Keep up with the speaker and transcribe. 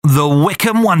The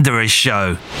Wycombe Wanderers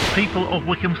Show. People of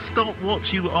Wycombe, stop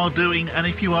what you are doing, and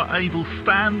if you are able,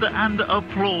 stand and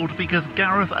applaud, because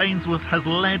Gareth Ainsworth has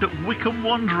led Wycombe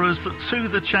Wanderers to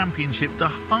the Championship, the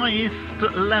highest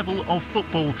level of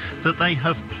football that they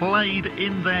have played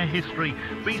in their history,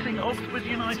 beating Oxford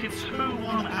United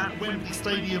 2-1 at Wembley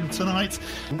Stadium tonight.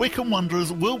 Wycombe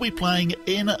Wanderers will be playing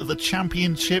in the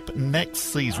Championship next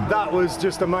season. That was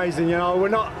just amazing, you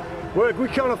know. We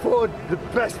can't afford the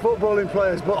best footballing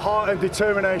players, but heart and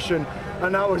determination,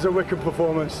 and that was a Wycombe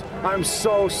performance. I'm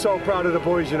so proud of the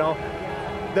boys, you know.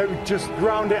 They just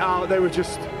ground it out. They were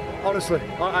just, honestly,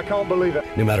 I can't believe it.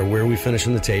 No matter where we finish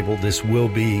on the table, this will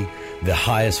be the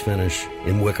highest finish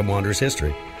in Wycombe Wanderers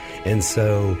history. And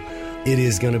so it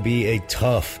is going to be a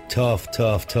tough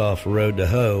road to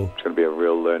hoe. It's going to be a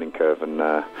real learning curve, and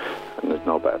there's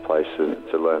no better place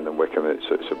to learn than Wycombe.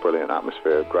 It's a brilliant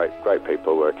atmosphere, great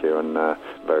people work here, and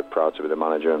very proud to be the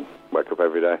manager and wake up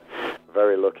every day.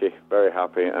 Very lucky, very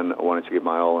happy, and I wanted to give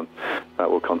my all, and that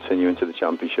will continue into the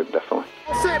Championship, definitely.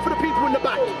 I'll say it for the people in the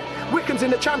back. Wycombe's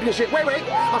in the Championship. Wait,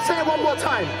 I'll say it one more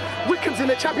time. Wycombe's in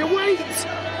the Championship. Wait!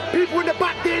 People in the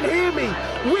back didn't hear me.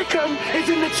 Wycombe is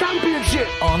in the Championship.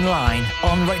 Online,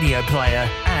 on Radio Player,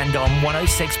 and on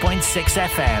 106.6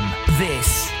 FM.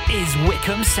 This is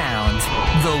Wycombe Sound,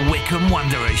 the Wycombe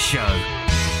Wanderers Show.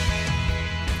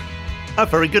 A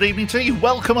very good evening to you.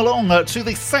 Welcome along to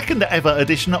the second ever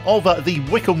edition of the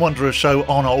Wycombe Wanderers Show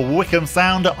on Wycombe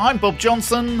Sound. I'm Bob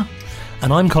Johnson.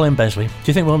 And I'm Colin Besley. Do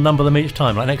you think we'll number them each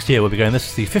time? Like next year we'll be going, this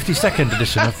is the 52nd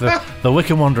edition of the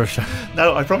Wycombe Wanderers Show.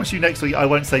 No, I promise you next week I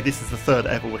won't say this is the third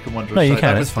ever Wycombe Wanderers Show. No, you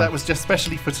can, that was just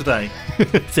specially for today.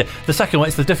 The second one,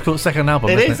 it's the difficult second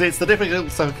album, It isn't is, it's the difficult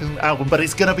second album, but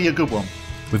it's going to be a good one.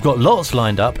 We've got lots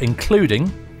lined up,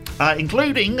 including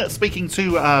speaking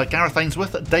to Gareth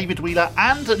Ainsworth, David Wheeler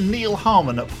and Neil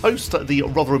Harmon post the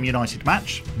Rotherham United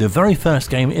match. The very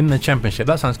first game in the Championship.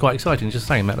 That sounds quite exciting, just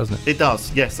saying that, doesn't it? It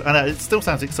does, yes. And it still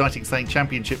sounds exciting saying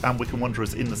Championship and Wycombe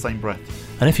Wanderers in the same breath.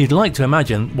 And if you'd like to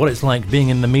imagine what it's like being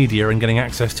in the media and getting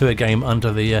access to a game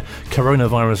under the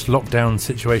coronavirus lockdown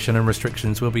situation and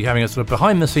restrictions, we'll be having a sort of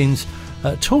behind-the-scenes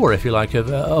tour, if you like, of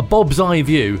a Bob's Eye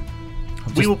view.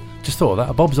 Just thought of that,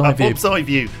 a Bob's Eye view. Bob's Eye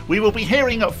view. We will be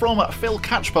hearing from Phil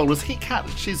Catchpole as he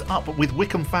catches up with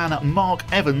Wycombe fan Mark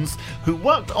Evans, who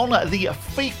worked on the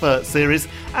FIFA series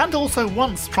and also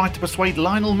once tried to persuade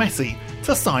Lionel Messi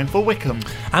to sign for Wycombe.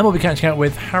 And we'll be catching up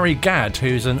with Harry Gadd,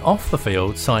 who's an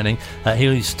off-the-field signing.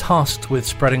 He's tasked with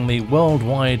spreading the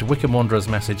worldwide Wycombe Wanderers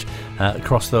message literally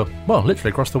across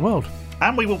the world.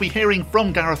 And we will be hearing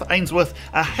from Gareth Ainsworth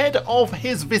ahead of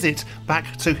his visit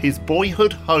back to his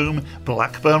boyhood home,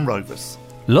 Blackburn Rovers.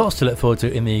 Lots to look forward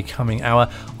to in the coming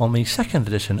hour on the second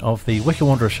edition of the Wycombe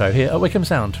Wanderers Show here at Wycombe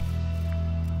Sound.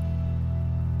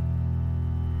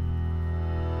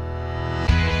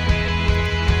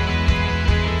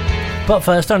 But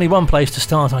first, only one place to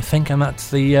start, I think, and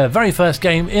that's the very first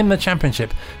game in the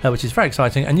Championship, which is very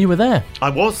exciting, and you were there. I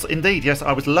was indeed, yes.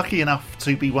 I was lucky enough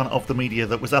to be one of the media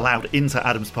that was allowed into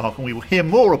Adams Park, and we will hear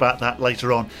more about that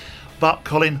later on. But,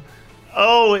 Colin,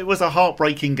 it was a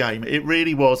heartbreaking game. It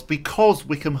really was, because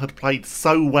Wycombe had played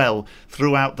so well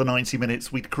throughout the 90 minutes.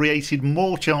 We'd created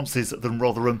more chances than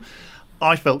Rotherham.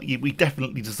 I felt we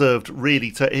definitely deserved,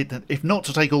 really, if not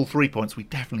to take all 3 points, we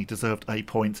definitely deserved a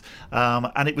point.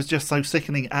 And it was just so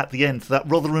sickening at the end that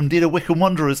Rotherham did a Wycombe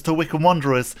Wanderers to Wycombe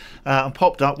Wanderers and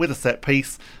popped up with a set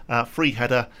piece, free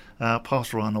header,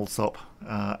 past Ryan Alsop.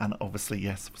 And obviously,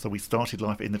 yes, so we started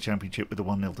life in the Championship with a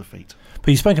 1-0 defeat. But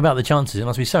you spoke about the chances. It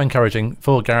must be so encouraging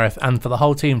for Gareth and for the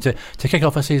whole team to kick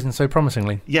off a season so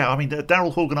promisingly. Yeah, I mean,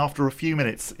 Daryl Horgan, after a few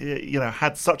minutes,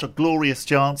 had such a glorious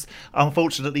chance.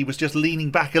 Unfortunately, was just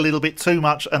leaning back a little bit too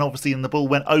much, and obviously, the ball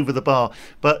went over the bar.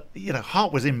 But,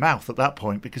 heart was in mouth at that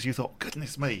point, because you thought,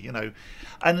 goodness me,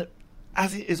 and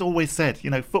as it is always said,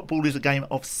 football is a game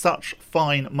of such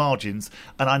fine margins,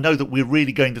 and I know that we're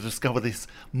really going to discover this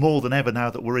more than ever now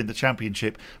that we're in the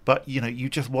Championship. But, you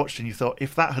just watched and you thought,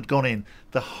 if that had gone in,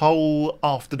 the whole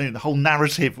afternoon, the whole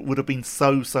narrative would have been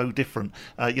so different.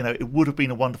 It would have been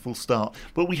a wonderful start.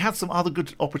 But we had some other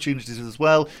good opportunities as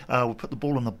well. We put the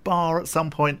ball on the bar at some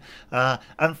point,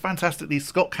 and fantastically,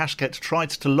 Scott Cashkett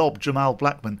tried to lob Jamal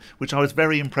Blackman, which I was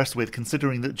very impressed with,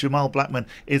 considering that Jamal Blackman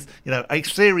is, a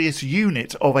serious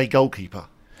unit of a goalkeeper.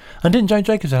 And didn't Joe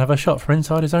Jacobson have a shot from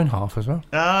inside his own half as well?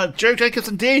 Joe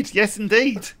Jacobson did, yes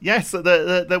indeed. Yes,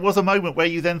 there was a moment where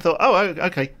you then thought, oh,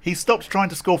 okay, he's stopped trying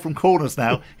to score from corners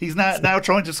now. He's now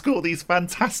trying to score these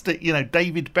fantastic,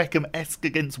 David Beckham-esque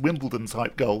against Wimbledon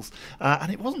type goals.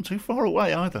 And it wasn't too far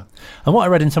away either. And what I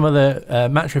read in some of the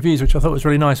match reviews, which I thought was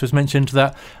really nice, was mentioned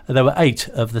that there were 8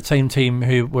 of the team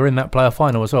who were in that player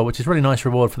final as well, which is really nice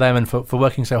reward for them and for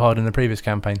working so hard in the previous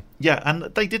campaign. Yeah, and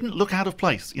they didn't look out of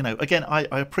place. Again, I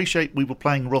appreciate we were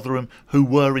playing Rotherham, who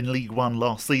were in League One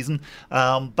last season,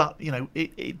 but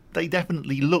they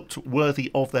definitely looked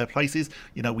worthy of their places.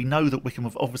 We know that Wycombe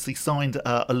have obviously signed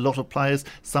a lot of players,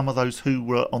 some of those who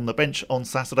were on the bench on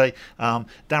Saturday.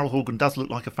 Daryl Horgan does look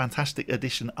like a fantastic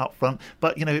addition up front,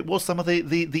 but it was some of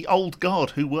the old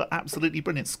guard who were absolutely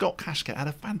brilliant. Scott Cashcat had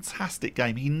a fantastic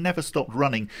game. He never stopped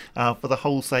running for the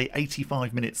whole, say,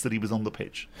 85 minutes that he was on the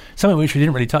pitch. Something which we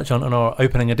didn't really touch on our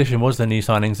opening edition was the new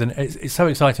signings, and it's so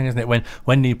exciting, isn't it,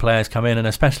 when new players come in, and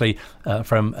especially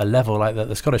from a level like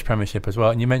the Scottish Premiership as well.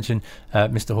 And you mentioned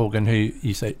Mr. Horgan, who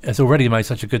you say has already made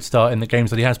such a good start in the games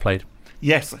that he has played.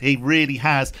 Yes, he really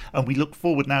has, and we look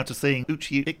forward now to seeing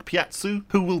Uche Ikpeazu,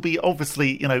 who will be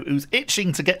obviously, who's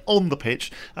itching to get on the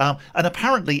pitch, and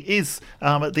apparently is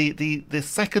the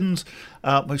second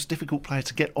most difficult player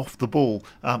to get off the ball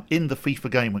in the FIFA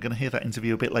game. We're going to hear that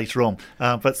interview a bit later on.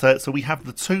 So we have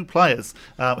the 2 players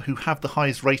who have the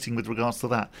highest rating with regards to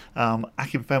that,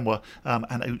 Akinfenwa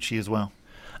and Uche as well.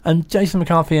 And Jason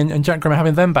McCarthy and Jack Grimmer,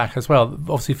 having them back as well,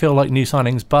 obviously feel like new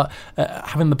signings, but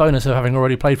having the bonus of having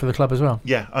already played for the club as well.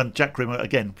 Yeah, and Jack Grimmer,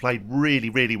 again, played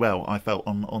really, really well, I felt,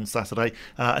 on Saturday.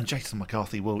 And Jason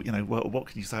McCarthy, well, what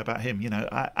can you say about him?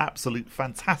 Absolute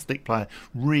fantastic player.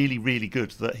 Really, really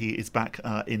good that he is back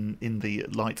in the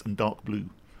light and dark blue.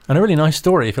 And a really nice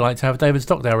story, if you like, to have David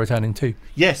Stockdale returning too.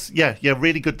 Yes, yeah,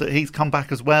 really good that he's come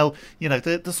back as well.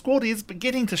 The squad is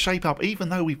beginning to shape up, even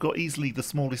though we've got easily the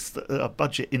smallest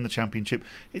budget in the Championship.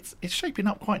 It's shaping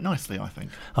up quite nicely, I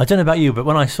think. I don't know about you, but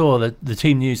when I saw the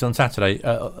team news on Saturday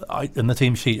and the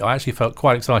team sheet, I actually felt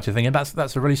quite excited, thinking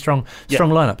that's a really strong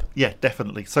lineup. Yeah,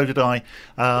 definitely. So did I.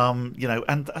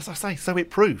 And as I say, so it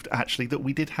proved actually that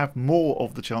we did have more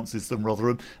of the chances than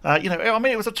Rotherham.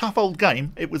 It was a tough old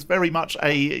game. It was very much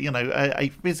a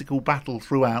physical battle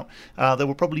throughout. There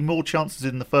were probably more chances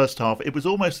in the first half. It was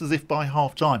almost as if by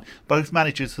half time both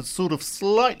managers had sort of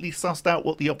slightly sussed out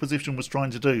what the opposition was trying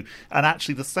to do, and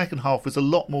actually the second half was a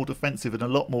lot more defensive and a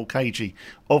lot more cagey,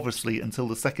 obviously until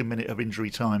the second minute of injury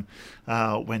time,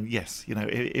 when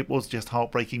it was just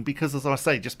heartbreaking, because as I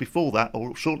say, just before that,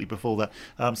 or shortly before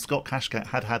that, Scott Cashcat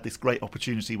had this great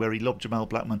opportunity where he lobbed Jamal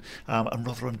Blackman, and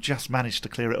Rotherham just managed to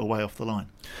clear it away off the line.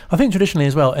 I think traditionally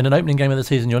as well, in an opening game of the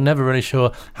season, you're never really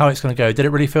sure how it's going to go. Did it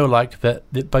really feel like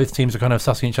that both teams are kind of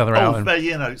sussing each other out?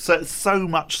 So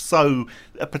much so,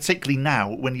 particularly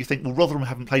now when you think, well, Rotherham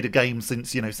haven't played a game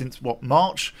since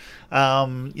March.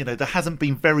 There hasn't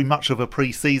been very much of a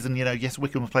pre-season. Yes,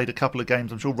 Wycombe have played a couple of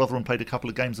games. I'm sure Rotherham played a couple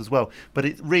of games as well, but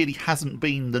it really hasn't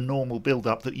been the normal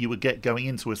build-up that you would get going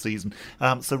into a season.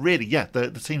 So really,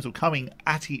 the teams were coming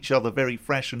at each other very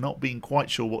fresh and not being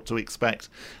quite sure what to expect.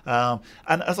 And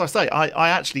as I say,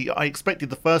 I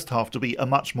expected the first half to be a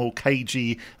much more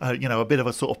cagey, a bit of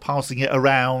a sort of passing it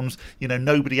around,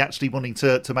 nobody actually wanting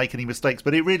to make any mistakes,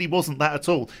 but it really wasn't that at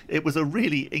all. It was a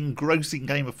really engrossing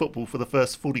game of football for the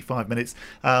first 45 minutes,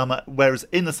 whereas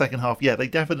in the second half, they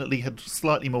definitely had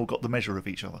slightly more got the measure of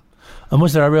each other. And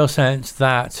was there a real sense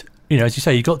that, as you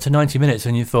say, you got to 90 minutes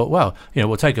and you thought, well,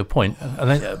 we'll take a point. And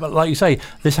then, but like you say,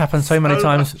 this happened so many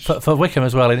times for Wycombe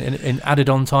as well in added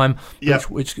on time,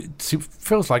 which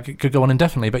feels like it could go on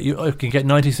indefinitely, but you can get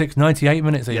 96, 98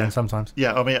 minutes even sometimes.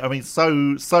 Yeah, I mean,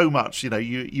 so much.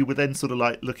 You were then sort of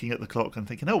like looking at the clock and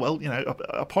thinking, oh well,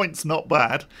 a point's not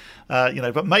bad,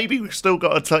 but maybe we've still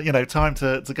got time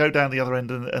to go down the other end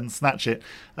and snatch it.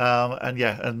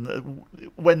 And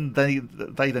when they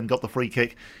then got the free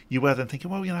kick, you were then thinking,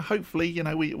 well, hopefully,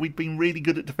 we'd been really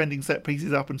good at defending set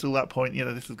pieces up until that point.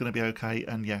 This is going to be okay.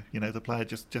 And the player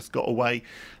just got away,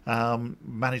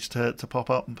 managed to pop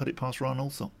up and put it past Ryan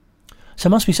Alsop. So it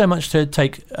must be so much to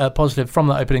take positive from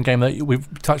that opening game that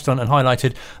we've touched on and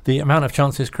highlighted the amount of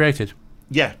chances created.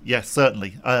 Yeah,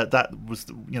 certainly. That was,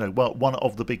 one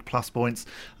of the big plus points.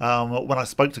 When I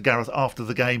spoke to Gareth after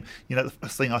the game, the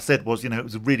first thing I said was, it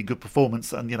was a really good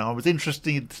performance, and I was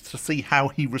interested to see how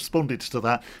he responded to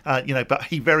that. But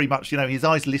he very much, his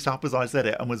eyes lit up as I said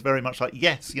it, and was very much like,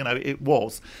 yes, it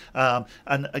was.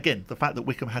 And again, the fact that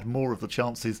Wycombe had more of the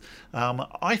chances,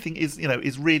 I think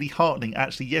is really heartening.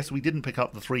 Actually, yes, we didn't pick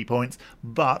up the 3 points,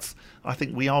 but I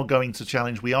think we are going to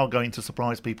challenge, we are going to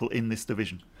surprise people in this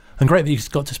division. And great that you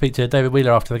got to speak to David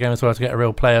Wheeler after the game as well, to get a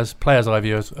real player's eye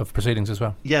view of proceedings as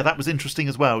well. Yeah, that was interesting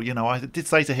as well. I did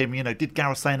say to him, did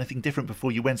Gareth say anything different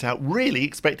before you went out? Really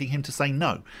expecting him to say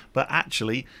no. But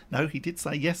actually, no, he did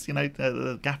say yes.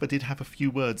 The Gaffer did have a few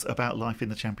words about life in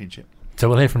the Championship. So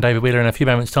we'll hear from David Wheeler in a few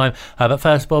moments' time. But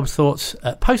first, Bob's thoughts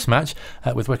post-match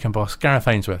with Wycombe boss Gareth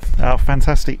Ainsworth.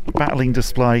 Fantastic battling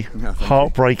display,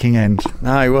 heartbreaking end.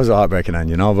 No, it was a heartbreaking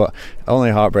end, but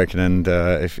only a heartbreaking end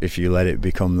if you let it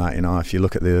become that. If you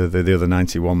look at the other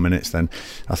 91 minutes, then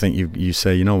I think you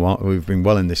say, you know what, we've been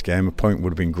well in this game. A point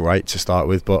would have been great to start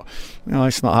with, but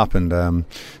it's not happened.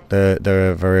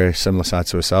 They're a very similar side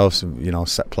to ourselves.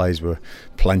 Set plays were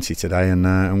plenty today,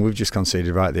 and we've just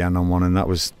conceded right at the end on one, and that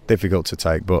was difficult to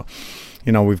take. But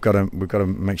we've got to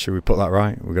make sure we put that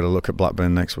right. We've got to look at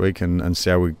Blackburn next week and see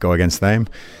how we go against them.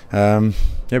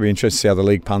 It'll be interesting to see how the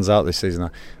league pans out this season.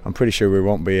 I'm pretty sure we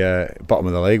won't be bottom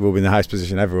of the league. We'll be in the highest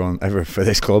position ever for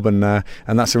this club, and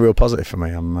that's a real positive for me.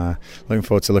 I'm looking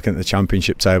forward to looking at the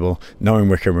Championship table, knowing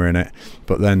Wycombe are in it,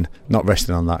 but then not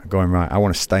resting on that, going right, I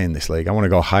want to stay in this league. I want to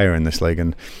go higher in this league,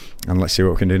 and let's see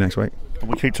what we can do next week.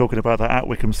 We keep talking about that at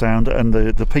Wycombe Sound, and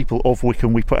the people of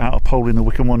Wycombe. We put out a poll in the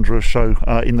Wycombe Wanderers show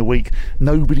in the week.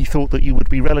 Nobody thought that you would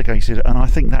be relegated, and I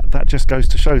think that just goes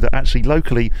to show that actually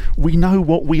locally we know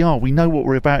what we are. We know what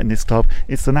we're about in this club.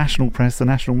 It's the national press, the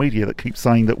national media that keeps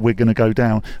saying that we're going to go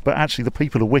down, but actually the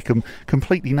people of Wycombe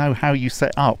completely know how you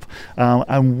set up,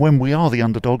 and when we are the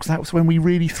underdogs, that's when we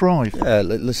really thrive. Yeah,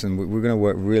 listen, we're going to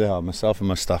work really hard. Myself and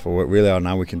my staff will work really hard.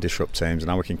 Now we can disrupt teams, and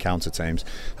now we can counter teams.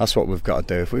 That's what we've got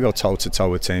to do. If we go toe to toe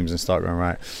with teams and start going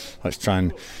right, let's try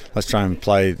and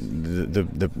play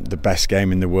the best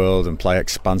game in the world and play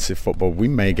expansive football. We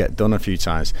may get done a few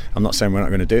times. I'm not saying we're not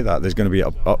going to do that. There's going to be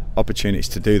opportunities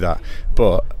to do that,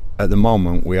 but at the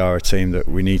moment we are a team that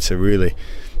we need to really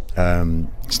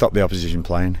stop the opposition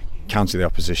playing, counter the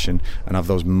opposition, and have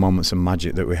those moments of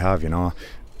magic that we have.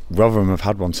 Rotherham have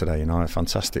had one today.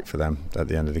 Fantastic for them at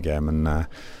the end of the game, and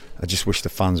I just wish the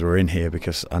fans were in here,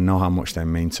 because I know how much they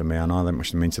mean to me. I know how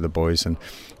much they mean to the boys, and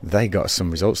they got us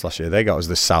some results last year. They got us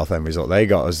the Southend result. They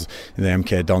got us the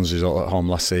MK Dons result at home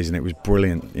last season. It was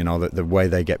brilliant. The way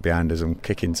they get behind us and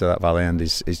kick into that Valley End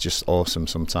is just awesome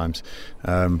sometimes.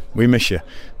 We miss you,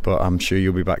 but I'm sure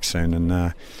you'll be back soon.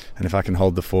 And if I can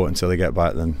hold the fort until they get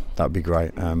back, then that'd be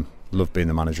great. Love being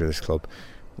the manager of this club.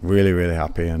 Really, really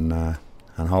happy, and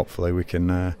hopefully we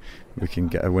can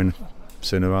get a win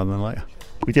sooner rather than later.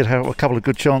 We did have a couple of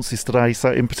good chances today,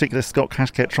 so in particular Scott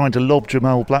Cashket trying to lob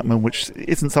Jamal Blackman, which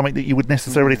isn't something that you would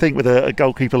necessarily think with a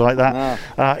goalkeeper like that.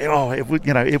 No.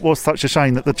 It was such a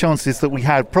shame that the chances that we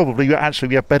had, probably we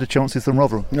had better chances than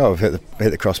Rotherham. No, we've hit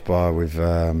the crossbar. We've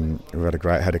had a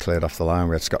great header cleared off the line.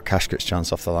 We had Scott Cashket's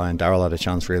chance off the line. Darryl had a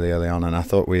chance really early on, and I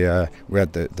thought we had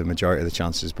the majority of the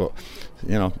chances. But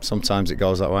sometimes it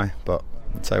goes that way. But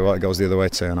I'll tell you what, it goes the other way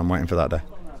too, and I'm waiting for that day.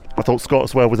 I thought Scott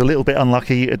as well was a little bit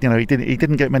unlucky. He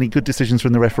didn't get many good decisions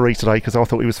from the referee today, because I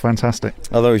thought he was fantastic.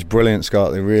 Although he's brilliant,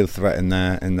 Scott. They're real threat in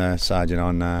their side,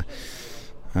 and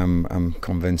I'm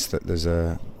convinced that there's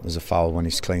a foul when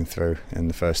he's clean through in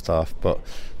the first half. But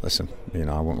listen,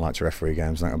 I wouldn't like to referee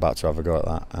games. I'm about to have a go at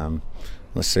that.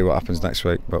 Let's see what happens next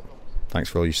week. But thanks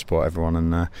for all your support, everyone,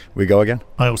 and we go again.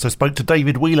 I also spoke to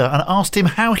David Wheeler and asked him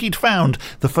how he'd found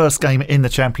the first game in the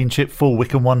Championship for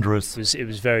Wycombe Wanderers. It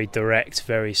was very direct,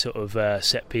 very sort of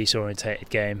set piece orientated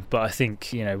game, but I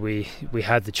think we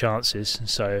had the chances,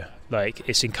 so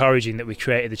it's encouraging that we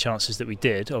created the chances that we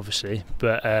did, obviously,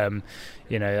 but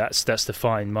that's the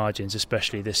fine margins,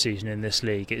 especially this season in this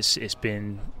league. It's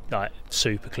been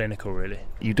super clinical, really.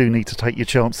 You do need to take your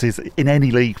chances in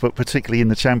any league, but particularly in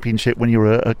the Championship when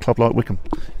you're a club like Wycombe.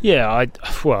 I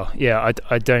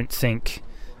don't think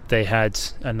they had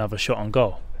another shot on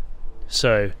goal.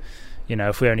 So,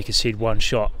 if we only concede one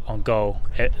shot on goal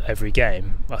every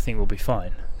game, I think we'll be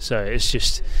fine. So it's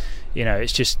just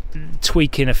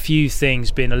tweaking a few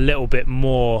things, being a little bit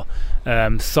more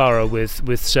thorough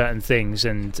with certain things,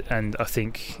 and I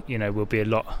think we'll be a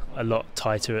lot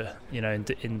tighter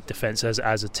in defence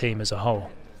as a team as a whole.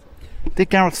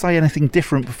 Did Gareth say anything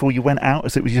different before you went out,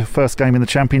 as it was your first game in the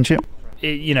Championship?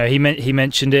 He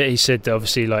mentioned it. He said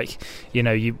obviously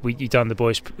you done the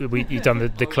boys, you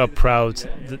done the club proud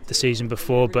the season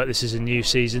before, but this is a new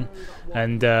season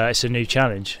and it's a new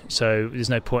challenge. So there's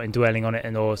no point in dwelling on it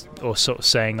or sort of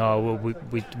saying,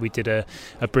 we did a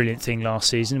brilliant thing last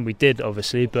season. We did,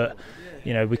 obviously, but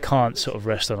we can't sort of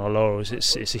rest on our laurels.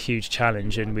 It's a huge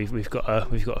challenge, and we've got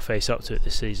to face up to it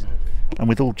this season. And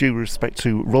with all due respect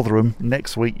to Rotherham,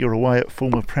 next week you're away at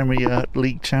former Premier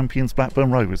League champions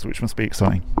Blackburn Rovers, which must be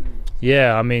exciting.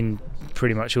 Yeah, I mean,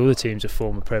 pretty much all the teams are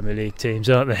former Premier League teams,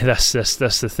 aren't they? That's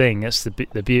the thing. That's the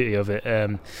beauty of it.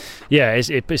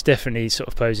 It's definitely sort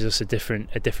of poses us a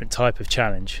different type of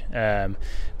challenge. But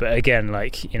again,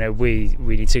 like, you know, we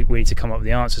need to come up with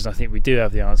the answers. And I think we do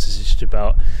have the answers. It's just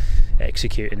about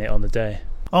executing it on the day.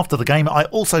 After the game, I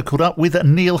also caught up with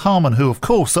Neil Harmon, who, of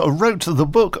course, wrote the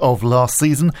book of last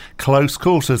season, Close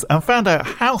Quarters, and found out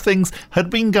how things had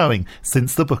been going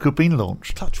since the book had been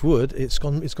launched. Touch wood, it's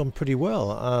gone pretty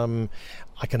well.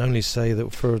 I can only say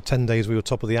that for 10 days we were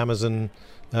top of the Amazon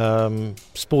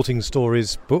Sporting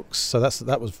Stories books, so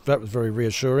that was very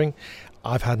reassuring.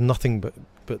 I've had nothing but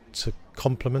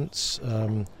compliments.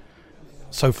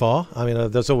 So far, I mean,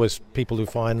 there's always people who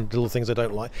find little things they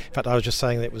don't like. In fact, I was just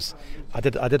saying that I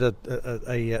did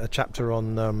a chapter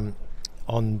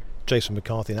on Jason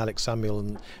McCarthy and Alex Samuel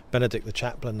and Benedict the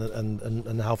chaplain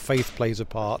and how faith plays a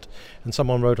part. And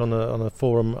someone wrote on a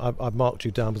forum, I've marked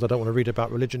you down because I don't want to read about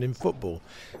religion in football.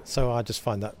 So I just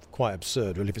find that quite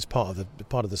absurd, really. If it's part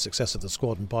of the success of the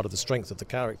squad and part of the strength of the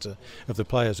character of the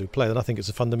players who play, then I think it's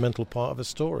a fundamental part of a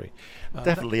story.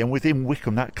 Definitely, and within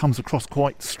Wycombe, that comes across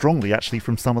quite strongly, actually,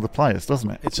 from some of the players, doesn't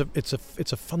it?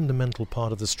 It's a fundamental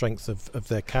part of the strength of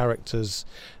their characters.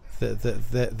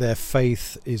 Their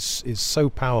faith is so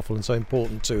powerful and so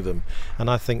important to them, and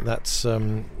I think that's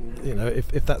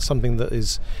if that's something that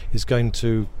is going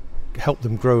to help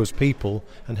them grow as people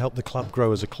and help the club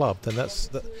grow as a club, then that's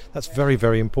very,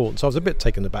 very important. So I was a bit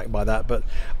taken aback by that, but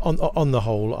on the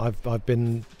whole, I've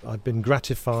been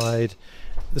gratified.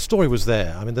 The story was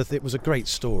there. I mean, it was a great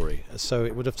story. So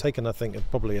it would have taken, I think,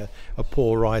 probably a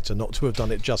poor writer not to have done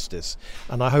it justice.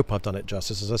 And I hope I've done it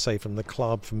justice, as I say, from the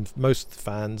club, from most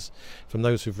fans, from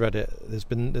those who've read it. There's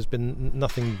been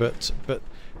nothing but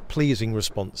pleasing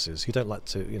responses. You don't like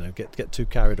to, get too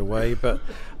carried away, but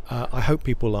I hope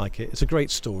people like it. It's a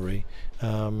great story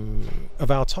of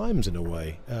our times, in a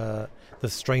way, the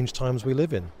strange times we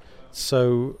live in.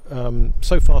 So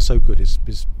far so good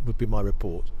would be my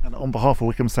report. And on behalf of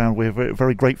Wycombe Sound, we're very,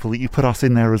 very grateful that you put us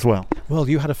in there as well. Well,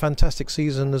 you had a fantastic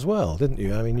season as well, didn't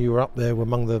you? I mean, you were up there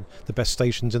among the best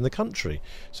stations in the country.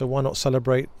 So why not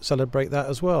celebrate that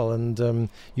as well? And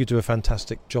you do a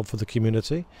fantastic job for the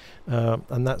community,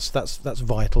 and that's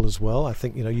vital as well. I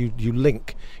think you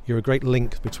link. You're a great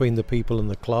link between the people and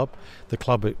the club. The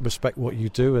club respect what you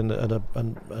do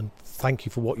and thank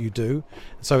you for what you do.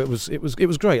 So it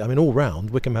was great. I mean, all round,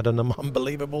 Wycombe had an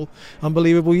unbelievable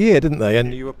year, didn't they?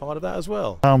 And you were part of that as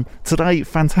well. Today,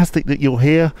 fantastic that you're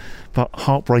here, but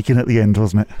heartbreaking at the end,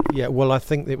 wasn't it? Yeah, well, I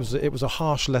think it was a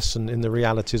harsh lesson in the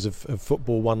realities of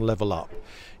football one level up.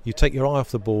 You take your eye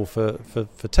off the ball for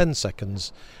 10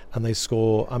 seconds and they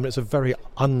score. I mean, it's a very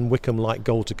un-Wycombe-like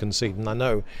goal to concede, and I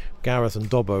know Gareth and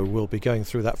Dobbo will be going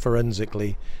through that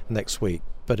forensically next week.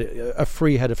 But a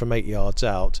free header from 8 yards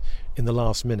out in the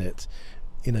last minute,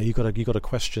 you got to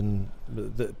question: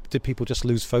 did people just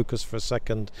lose focus for a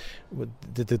second?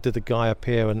 Did the guy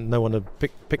appear and no one had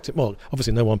picked him? Well,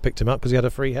 obviously no one picked him up because he had a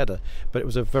free header. But it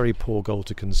was a very poor goal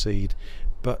to concede.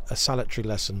 But a salutary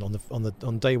lesson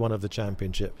on day one of the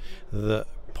championship that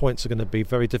points are going to be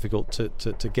very difficult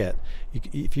to get.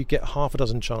 If you get half a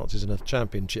dozen chances in a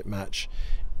championship match,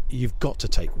 you've got to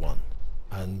take one.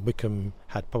 And Wycombe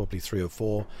had probably 3 or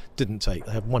 4, didn't take.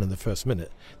 They had one in the first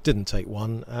minute, didn't take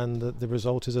one, and the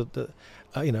result is a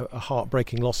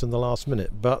heartbreaking loss in the last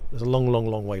minute. But there's a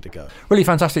long way to go. Really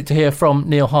fantastic to hear from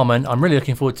Neil Harmon. I'm really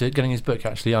looking forward to getting his book.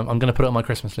 Actually, I'm going to put it on my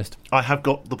Christmas list. I have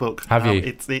got the book. Have you?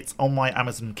 It's on my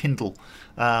Amazon Kindle,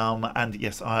 and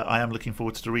yes, I am looking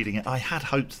forward to reading it. I had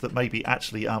hoped that maybe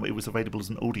actually it was available as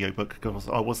an audiobook, because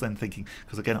I was then thinking,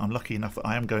 because again, I'm lucky enough that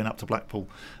I am going up to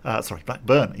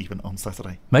Blackburn even on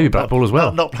Saturday. Maybe Blackpool as well.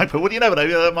 Not Blackpool. Well, you never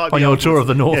know. Might on be your tour of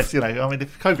the north. Yes, I mean,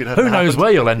 if COVID hadn't who knows happened,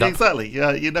 where you'll end up. Exactly.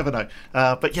 You never know.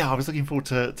 But yeah, I was looking forward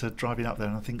to driving up there,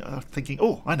 and thinking,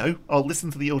 oh, I know, I'll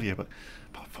listen to the audiobook.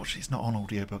 But unfortunately, it's not on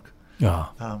audiobook. Yeah.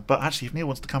 But actually, if Neil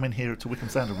wants to come in here to Wycombe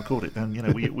Sound and record it, then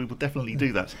we will definitely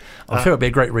do that. I'm sure it'll be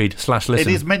a great read / listen. It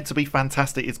is meant to be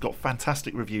fantastic. It's got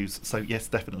fantastic reviews. So yes,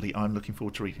 definitely, I'm looking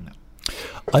forward to reading that.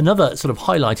 Another sort of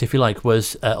highlight, if you like,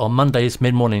 was on Monday's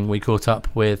mid-morning we caught up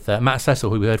with Matt Cecil,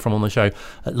 who we heard from on the show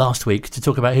last week, to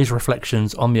talk about his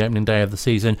reflections on the opening day of the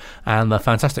season and the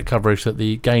fantastic coverage that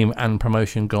the game and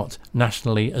promotion got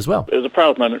nationally as well. It was a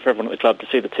proud moment for everyone at the club to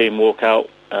see the team walk out,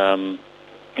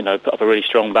 put up a really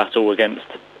strong battle against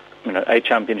 8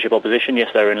 championship opposition. Yes,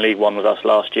 they were in League One with us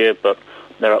last year, but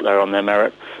they're up there on their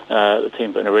merit. The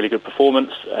team put in a really good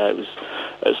performance. It was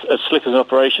as slick as an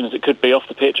operation as it could be off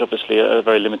the pitch. Obviously, a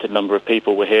very limited number of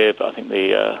people were here, but I think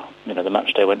the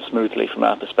match day went smoothly from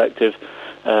our perspective.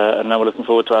 and now we're looking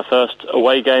forward to our first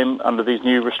away game under these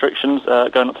new restrictions,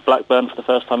 going up to Blackburn for the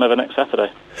first time ever next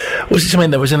Saturday. Was it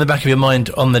something that was in the back of your mind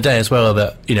on the day as well,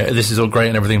 that, you know, this is all great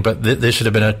and everything, but there should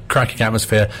have been a cracking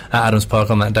atmosphere at Adams Park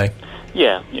on that day?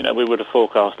 Yeah, you know, we would have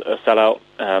forecast a sellout.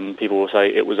 People will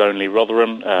say it was only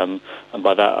Rotherham, and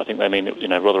by that I think they mean, you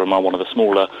know, Rotherham are one of the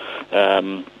smaller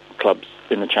clubs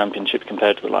in the Championship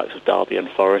compared to the likes of Derby and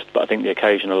Forest, but I think the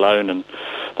occasion alone and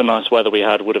the nice weather we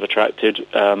had would have attracted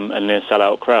a near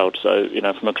sellout crowd. So, you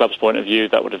know, from a club's point of view,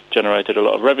 that would have generated a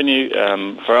lot of revenue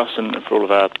for us and for all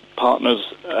of our partners,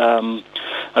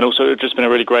 and also it would have just been a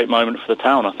really great moment for the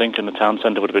town, I think, and the town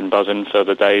centre would have been buzzing for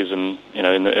the days and, you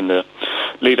know, in the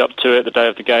lead up to it, the day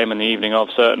of the game and the evening of,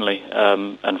 certainly,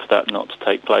 and for that not to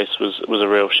take place was a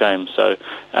real shame. So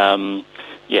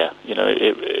yeah, you know,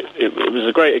 it was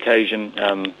a great occasion,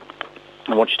 and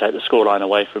once you take the scoreline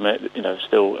away from it, you know,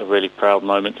 still a really proud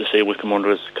moment to see Wycombe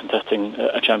Wanderers contesting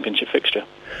a Championship fixture.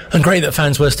 And great that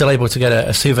fans were still able to get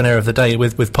a souvenir of the day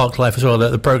with Park Life as well,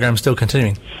 the programme's still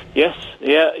continuing. Yes,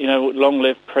 yeah, you know, long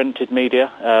live printed media.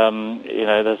 You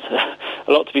know, there's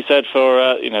a lot to be said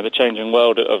for, you know, the changing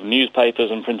world of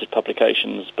newspapers and printed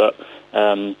publications, but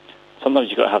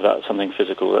sometimes you've got to have that something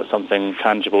physical, that something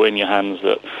tangible in your hands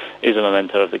that is a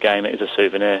memento of the game. It is a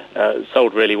souvenir. It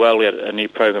sold really well. We had a new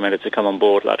programme editor come on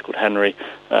board, a lad called Henry,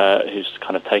 who's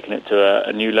kind of taken it to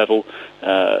a new level,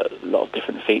 a lot of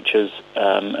different features,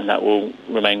 and that will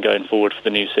remain going forward for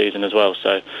the new season as well.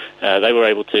 So they were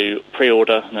able to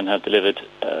pre-order and then have delivered.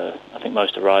 I think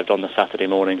most arrived on the Saturday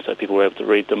morning, so people were able to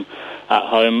read them at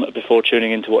home before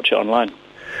tuning in to watch it online.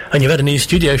 And you've had a new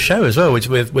studio show as well, which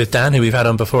with Dan, who we've had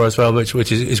on before as well, which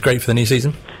is great for the new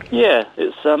season. Yeah,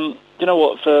 it's you know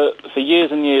what, for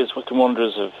years and years, Wycombe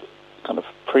Wanderers have kind of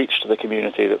preached to the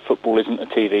community that football isn't a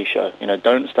TV show. You know,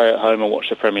 don't stay at home and watch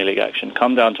the Premier League action.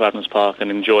 Come down to Adams Park and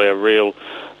enjoy a real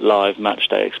live match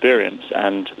day experience.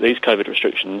 And these COVID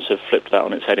restrictions have flipped that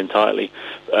on its head entirely.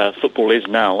 Football is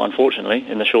now, unfortunately,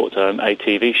 in the short term, a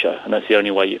TV show, and that's the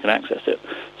only way you can access it.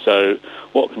 So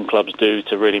what can clubs do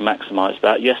to really maximise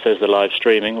that? Yes, there's the live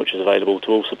streaming, which is available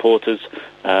to all supporters.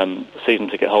 Season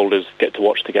ticket holders get to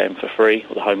watch the game for free,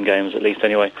 or the home games at least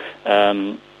anyway,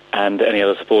 and any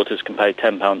other supporters can pay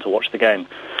 £10 to watch the game.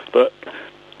 But,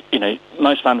 you know,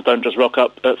 most fans don't just rock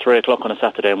up at 3 o'clock on a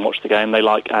Saturday and watch the game. They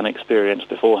like an experience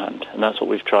beforehand, and that's what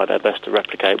we've tried our best to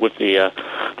replicate with the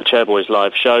Chairboys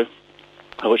live show,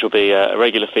 which will be a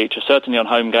regular feature, certainly on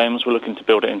home games. We're looking to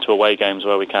build it into away games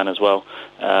where we can as well,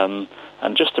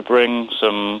 and just to bring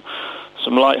some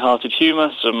light-hearted humour,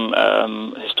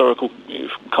 some historical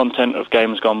content of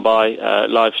games gone by,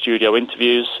 live studio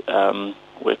interviews.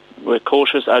 We're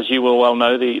cautious, as you will well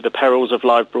know, the perils of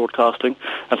live broadcasting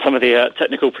and some of the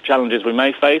technical challenges we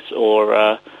may face,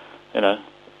 or you know,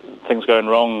 things going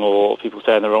wrong or people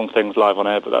saying the wrong things live on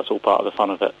air, but that's all part of the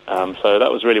fun of it. So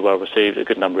that was really well received, a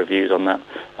good number of views on that,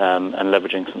 and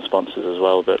leveraging some sponsors as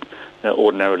well that, you know,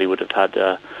 ordinarily would have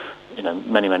had you know,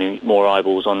 many more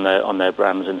eyeballs on their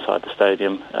brands inside the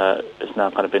stadium. It's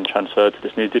now kind of been transferred to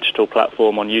this new digital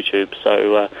platform on YouTube.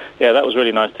 So yeah, that was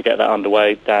really nice to get that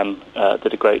underway. Dan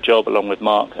did a great job along with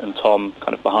Mark and Tom,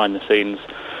 kind of behind the scenes,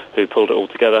 who pulled it all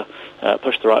together,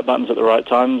 pushed the right buttons at the right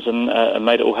times, and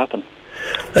made it all happen.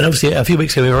 And obviously, a few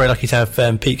weeks ago, we were very lucky to have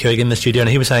Pete Coig in the studio, and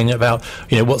he was saying about,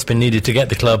 you know, what's been needed to get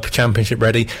the club Championship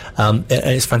ready. And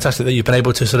it's fantastic that you've been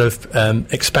able to sort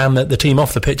of expand the team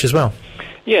off the pitch as well.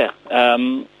 Yeah,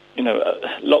 you know,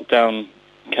 lockdown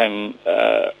came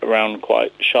around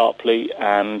quite sharply,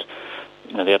 and,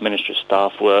 you know, the administrative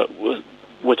staff were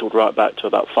whittled right back to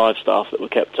about 5 staff that were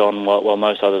kept on while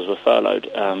most others were furloughed,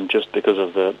 just because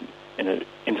of the, you know,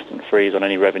 instant freeze on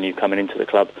any revenue coming into the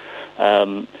club.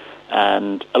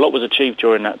 And a lot was achieved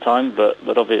during that time,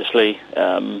 but obviously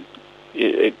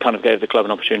it kind of gave the club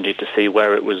an opportunity to see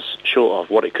where it was short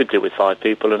of, what it could do with 5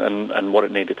 people, and what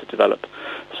it needed to develop.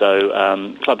 So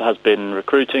the club has been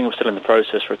recruiting. We're still in the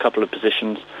process for a couple of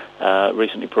positions.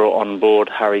 Recently brought on board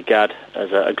Harry Gadd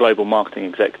as a global marketing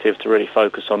executive to really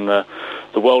focus on the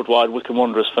worldwide Wycombe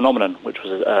Wanderers phenomenon, which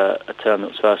was a term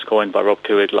that was first coined by Rob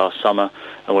Coig last summer,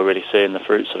 and we're really seeing the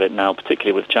fruits of it now,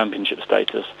 particularly with Championship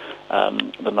status.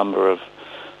 The number of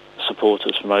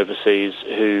supporters from overseas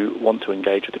who want to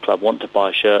engage with the club, want to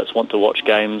buy shirts, want to watch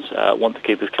games, want to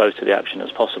keep as close to the action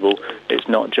as possible. It's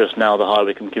not just now the High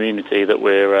Wycombe community that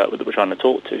we're trying to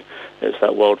talk to. It's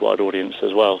that worldwide audience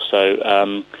as well.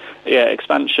 So yeah,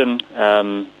 expansion,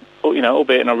 you know,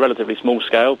 albeit in a relatively small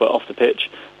scale, but off the pitch,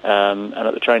 and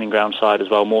at the training ground side as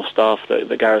well, more staff that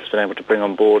Gareth's been able to bring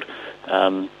on board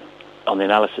on the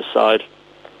analysis side.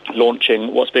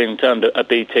 launching what's being termed a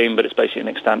B team, but it's basically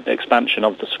an expansion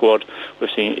of the squad. We've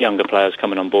seen younger players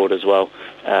coming on board as well,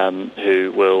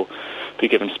 who will be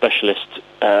given specialist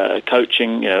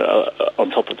coaching,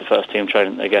 on top of the first team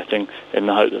training they're getting, in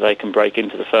the hope that they can break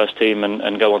into the first team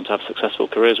and go on to have successful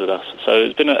careers with us. So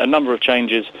there's been a number of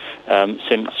changes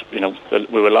since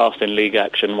we were last in league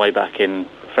action way back in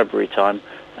February time,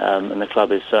 and the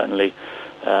club is certainly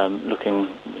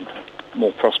looking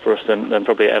more prosperous than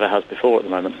probably it ever has before at the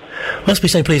moment. Must be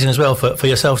so pleasing as well for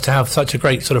yourselves to have such a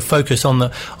great sort of focus on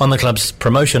the club's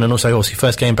promotion, and also obviously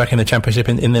first game back in the Championship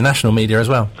in the national media as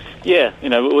well. Yeah,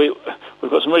 we've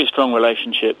got some really strong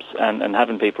relationships, and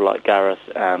having people like Gareth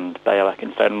and Bayo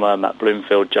Akinfenwa, Matt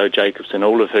Bloomfield, Joe Jacobson,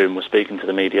 all of whom were speaking to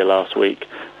the media last week,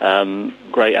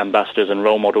 great ambassadors and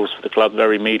role models for the club,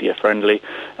 very media friendly,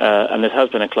 and this has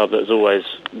been a club that has always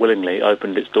willingly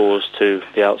opened its doors to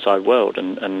the outside world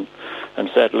and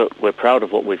said, look, we're proud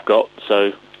of what we've got,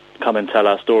 so come and tell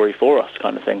our story for us,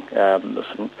 kind of thing. There's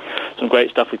some great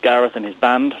stuff with Gareth and his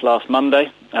band last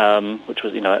Monday, which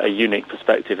was a unique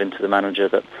perspective into the manager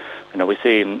that we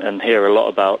see and hear a lot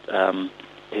about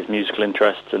his musical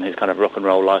interests and his kind of rock and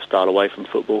roll lifestyle away from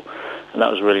football, and that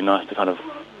was really nice to kind of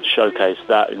showcase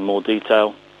that in more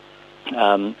detail.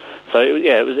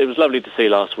 It was lovely to see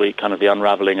last week kind of the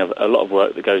unravelling of a lot of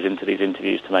work that goes into these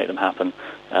interviews to make them happen,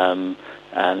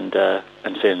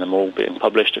 and seeing them all being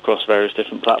published across various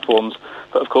different platforms.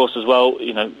 But of course as well,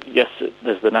 yes,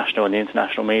 there's the national and the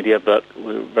international media, but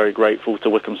we're very grateful to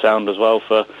Wycombe Sound as well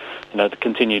for the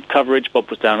continued coverage. Bob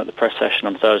was down at the press session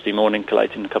on Thursday morning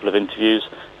collating a couple of interviews.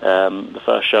 The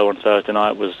first show on Thursday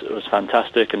night was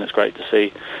fantastic, and it's great to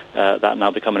see that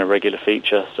now becoming a regular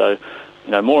feature. So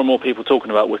more and more people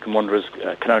talking about Wycombe Wanderers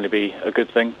can only be a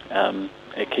good thing.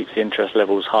 It keeps the interest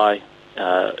levels high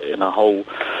in a whole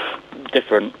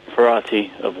different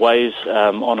variety of ways,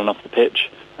 on and off the pitch,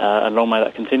 and long may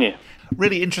that continue.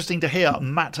 Really interesting to hear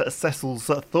Matt Cecil's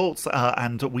thoughts,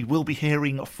 and we will be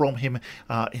hearing from him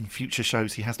in future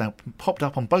shows. He has now popped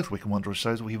up on both Wycombe Wanderers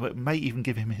shows. We may even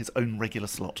give him his own regular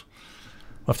slot.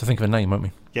 We'll have to think of a name, won't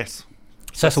we? Yes.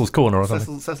 Cecil's Corner or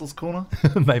something. Cecil's Corner?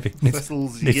 Maybe.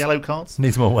 Cecil's Yellow Cards?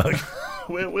 Needs more work.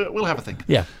 We'll have a think.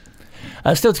 Yeah.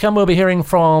 Still to come, we'll be hearing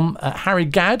from Harry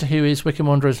Gadd, who is Wycombe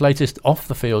Wanderers' latest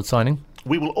off-the-field signing.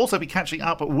 We will also be catching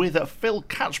up with Phil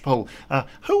Catchpole,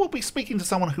 who will be speaking to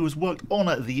someone who has worked on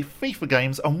the FIFA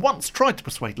games and once tried to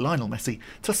persuade Lionel Messi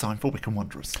to sign for Wycombe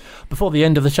Wanderers. Before the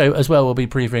end of the show as well, we'll be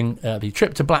previewing the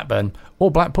trip to Blackburn,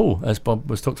 or Blackpool, as Bob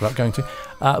was talked about going to.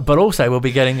 But also we'll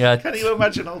be getting... Can you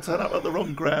imagine I'll turn up at the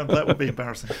wrong ground? That would be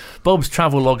embarrassing. Bob's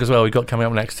travel log as well we've got coming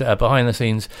up next. Behind the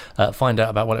scenes, find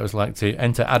out about what it was like to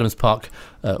enter Adams Park,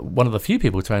 one of the few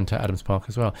people to enter Adams Park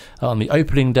as well, on the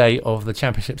opening day of the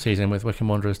Championship season, with Wycombe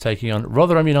Wanderers taking on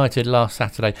Rotherham United last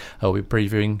Saturday. We'll be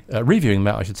reviewing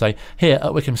that, I should say, here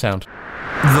at Wycombe Sound.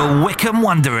 The Wycombe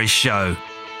Wanderers Show.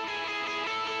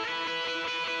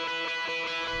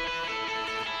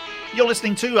 You're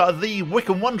listening to the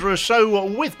Wycombe Wanderers Show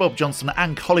with Bob Johnson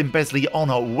and Colin Besley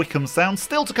on Wycombe Sound.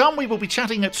 Still to come, we will be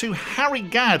chatting to Harry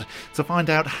Gadd to find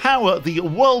out how the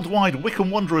worldwide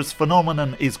Wycombe Wanderers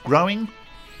phenomenon is growing.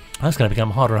 That's going to become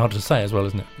harder and harder to say as well,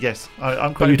 isn't it? Yes,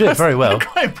 I'm quite but you did it very well. I'm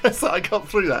quite impressed that I got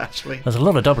through that, actually. There's a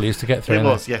lot of W's to get through. It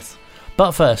was, yes.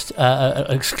 But first,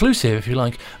 exclusive, if you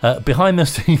like, behind the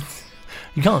scenes.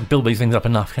 You can't build these things up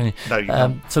enough, can you? No, you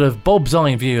can't. Sort of Bob's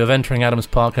eye view of entering Adams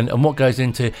Park and what goes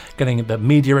into getting the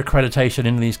media accreditation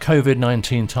in these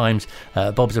COVID-19 times.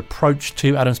 Bob's approach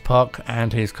to Adams Park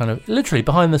and his kind of literally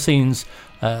behind the scenes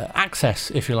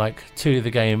access, if you like, to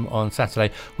the game on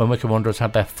Saturday when Wycombe Wanderers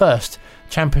had their first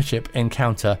Championship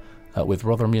encounter with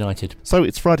Rotherham United. So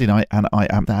it's Friday night and I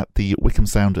am at the Wycombe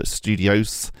Sound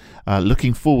studios,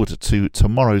 looking forward to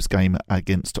tomorrow's game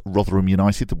against Rotherham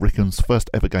United, the Wycombe's first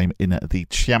ever game in the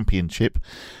Championship.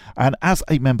 And as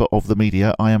a member of the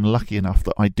media, I am lucky enough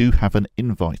that I do have an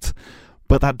invite.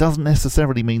 But that doesn't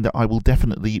necessarily mean that I will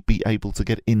definitely be able to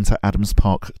get into Adams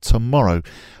Park tomorrow.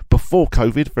 Before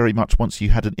COVID, very much once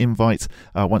you had an invite,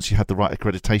 once you had the right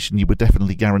accreditation, you were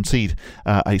definitely guaranteed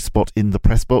a spot in the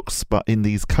press box. But in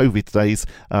these COVID days,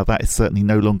 that is certainly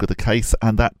no longer the case,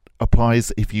 and that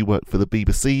applies if you work for the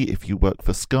BBC, if you work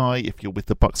for Sky, if you're with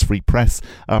the Bucks Free Press,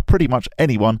 pretty much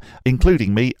anyone,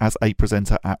 including me as a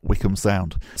presenter at Wycombe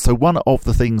Sound. So one of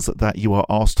the things that you are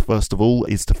asked first of all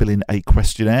is to fill in a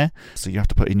questionnaire. So you have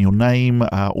to put in your name,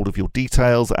 all of your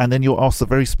details, and then you're asked a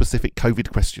very specific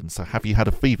COVID question. So have you had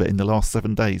a fever in the last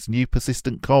 7 days? New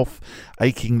persistent cough,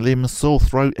 aching limbs, sore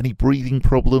throat, any breathing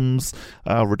problems,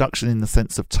 reduction in the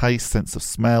sense of taste, sense of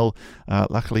smell?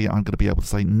 Luckily I'm going to be able to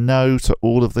say no to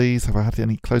all of these. days? Have I had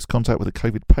any close contact with a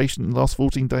COVID patient in the last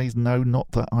 14 days? No,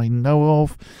 not that I know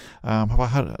of. Have I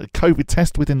had a COVID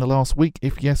test within the last week?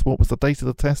 If yes, what was the date of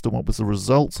the test and what was the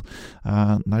result?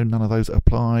 No, none of those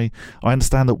apply. I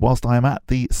understand that whilst I am at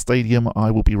the stadium,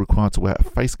 I will be required to wear a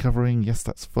face covering. Yes,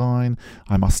 that's fine.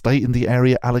 I must stay in the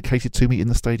area allocated to me in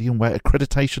the stadium, wear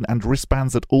accreditation and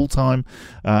wristbands at all time.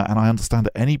 And I understand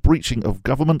that any breaching of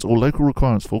government or local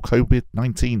requirements for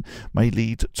COVID-19 may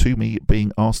lead to me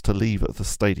being asked to leave the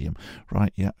stadium.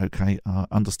 Right, yeah, okay,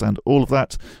 understand all of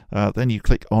that. Then you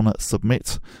click on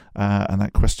submit, and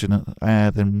that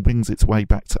questionnaire then wings its way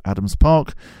back to Adams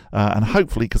Park. And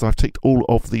hopefully, because I've ticked all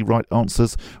of the right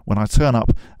answers, when I turn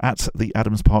up at the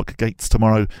Adams Park gates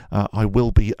tomorrow, I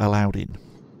will be allowed in.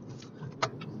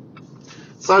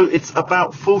 So it's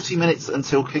about 40 minutes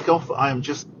until kick-off. I am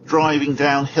just driving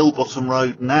down Hillbottom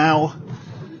Road now,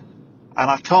 and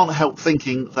I can't help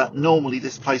thinking that normally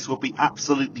this place will be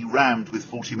absolutely rammed with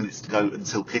 40 minutes to go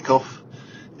until kick-off.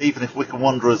 Even if Wycombe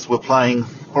Wanderers were playing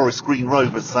Forest Green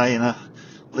Rovers, say, in a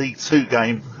League 2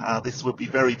 game, this would be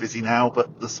very busy now.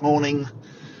 But this morning,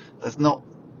 there's not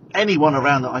anyone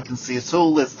around that I can see at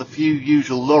all. There's the few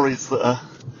usual lorries that are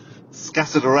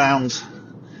scattered around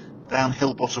down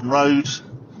Hillbottom Road.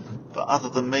 But other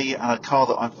than me and a car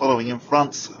that I'm following in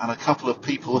front, and a couple of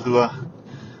people who are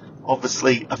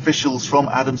obviously officials from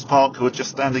Adams Park who are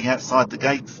just standing outside the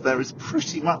gates, there is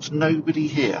pretty much nobody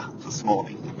here this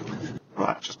morning.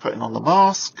 Right, just putting on the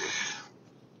mask,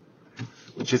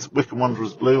 which is Wycombe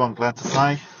Wanderers blue, I'm glad to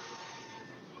say.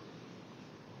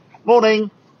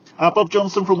 Morning, Bob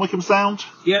Johnson from Wycombe Sound.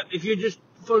 Yeah, if you just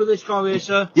follow this car here,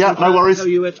 sir. Yeah, no worries. Tell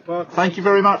you where to park. Thank you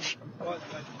very much.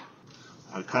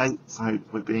 Okay, so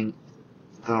we're being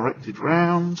directed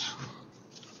round.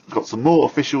 Got some more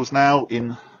officials now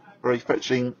in very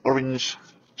fetching orange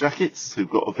jackets who've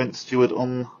got event steward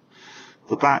on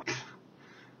the back,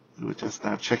 who are just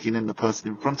now checking in the person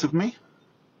in front of me.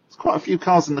 There's quite a few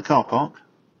cars in the car park,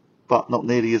 but not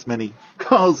nearly as many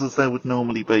cars as there would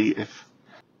normally be if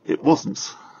it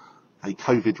wasn't a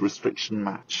COVID restriction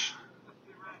match.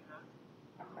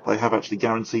 They have actually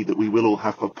guaranteed that we will all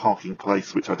have a parking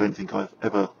place, which I don't think I've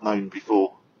ever known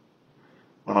before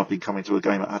when I've been coming to a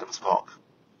game at Adams Park.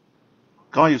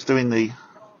 Guy who's doing the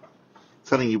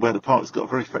telling you where to park has got a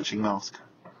very fetching mask.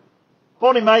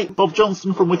 Morning, mate. Bob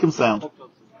Johnson from Wycombe Sound.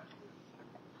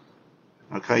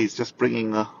 Okay, he's just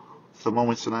bringing the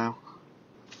thermometer now.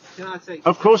 Can I take?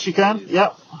 Of course you can.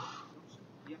 Yep.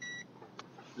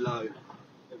 Low.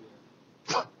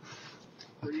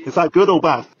 Is that good or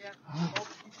bad? Yeah.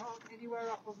 Anywhere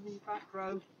up on the back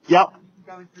row. Yep.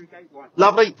 Going through gate 1.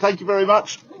 Lovely. Thank you very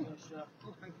much.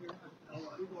 Thank you.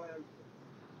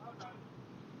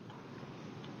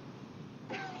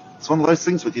 It's one of those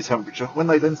things with your temperature. When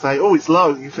they then say, "Oh, it's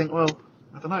low," you think, "Well,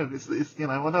 I don't know. It's I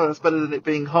know it's better than it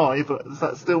being high, but does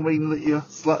that still mean that you're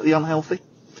slightly unhealthy?"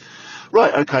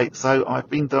 Right. Okay. So I've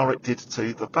been directed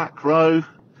to the back row,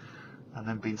 and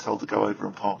then been told to go over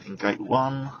and park in gate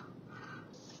 1.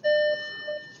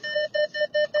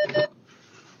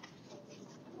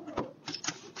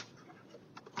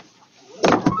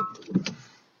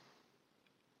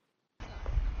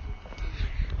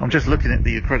 I'm just looking at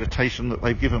the accreditation that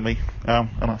they've given me, and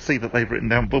I see that they've written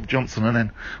down Bob Johnson and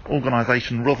then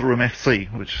organisation Rotherham FC,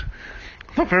 which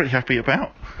I'm not very happy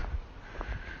about.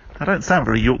 I don't sound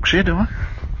very Yorkshire, do I?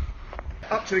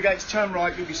 Up to the gates, turn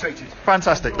right, you'll be seated.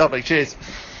 Fantastic, lovely, cheers.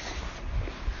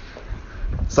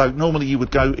 So normally you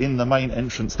would go in the main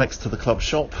entrance next to the club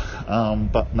shop,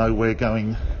 but no, we're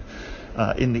going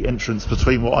in the entrance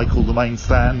between what I call the main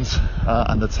stand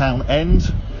and the town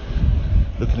end.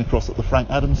 Looking across at the Frank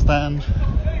Adams stand,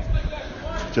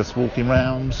 just walking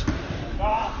round.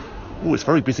 Oh, it's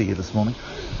very busy here this morning.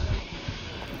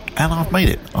 And I've made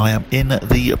it. I am in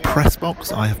the press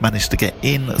box. I have managed to get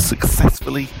in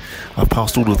successfully. I've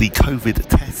passed all of the COVID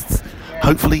tests.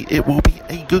 Hopefully it will be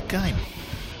a good game.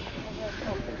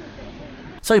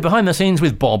 So behind the scenes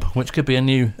with Bob, which could be a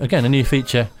new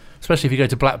feature, especially if you go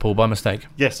to Blackpool by mistake.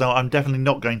 Yes, no, I'm definitely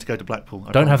not going to go to Blackpool.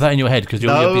 Don't have that in your head because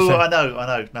you'll be saying... I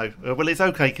know. No. Well, it's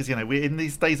okay because, we're in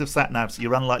these days of sat-navs,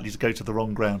 you're unlikely to go to the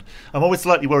wrong ground. I'm always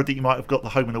slightly worried that you might have got the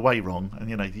home and away wrong, and,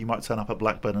 you might turn up at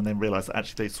Blackburn and then realise that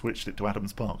actually they switched it to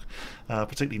Adams Park,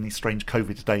 particularly in these strange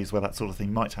COVID days where that sort of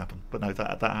thing might happen. But no,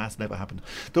 that has never happened.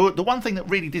 The one thing that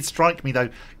really did strike me, though,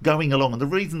 going along, and the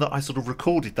reason that I sort of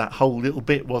recorded that whole little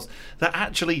bit was that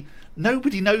actually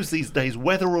nobody knows these days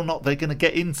whether or not they're going to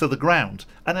get into the ground.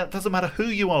 And it doesn't matter who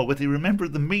you are, whether you remember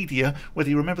the media, whether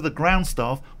you remember the ground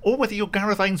staff, or whether you're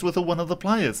Gareth Ainsworth or one of the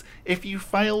players. If you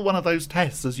fail one of those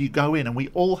tests as you go in, and we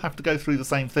all have to go through the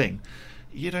same thing,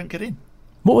 you don't get in.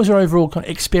 What was your overall kind of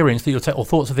experience that you'll take, or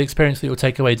thoughts of the experience that you'll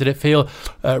take away? Did it feel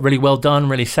really well done,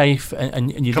 really safe,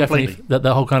 and you Completely. definitely that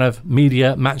the whole kind of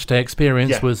media match day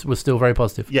experience was still very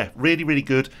positive? Yeah, really, really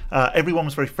good. Everyone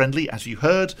was very friendly, as you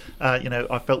heard.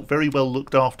 I felt very well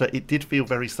looked after. It did feel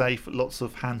very safe. Lots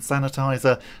of hand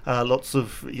sanitizer, lots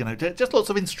of just lots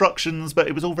of instructions, but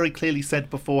it was all very clearly said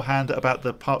beforehand about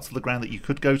the parts of the ground that you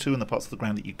could go to and the parts of the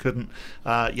ground that you couldn't.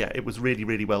 It was really,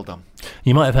 really well done.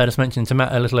 You might have heard us mention to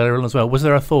Matt a little earlier on as well. Was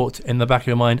there a thought in the back of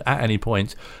your mind at any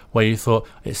point where you thought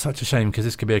it's such a shame because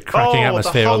this could be a cracking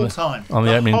atmosphere on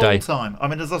the opening day? The whole time. I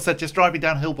mean, as I said, just driving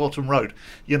down Hillbottom Road,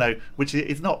 which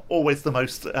is not always the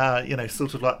most,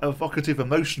 sort of like evocative,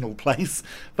 emotional place.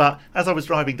 But as I was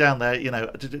driving down there,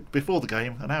 before the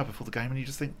game, an hour before the game, and you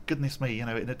just think, goodness me, in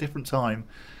a different time,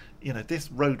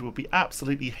 this road would be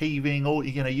absolutely heaving, or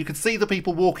you could see the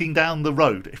people walking down the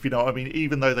road, if you know what I mean,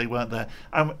 even though they weren't there,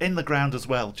 and in the ground as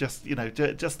well. Just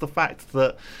just the fact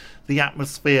that the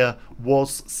atmosphere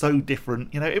was so different,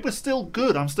 it was still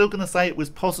good. I'm still going to say it was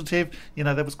positive.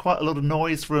 There was quite a lot of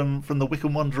noise from the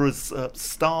Wycombe Wanderers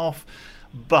staff,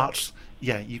 but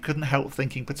you couldn't help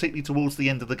thinking, particularly towards the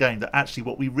end of the game, that actually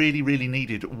what we really, really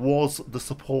needed was the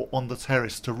support on the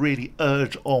terrace to really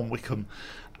urge on Wycombe.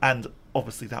 And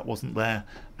obviously that wasn't there,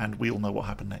 and we all know what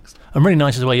happened next. And really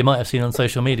nice as well, you might have seen on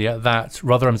social media that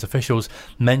Rotherham's officials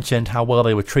mentioned how well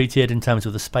they were treated in terms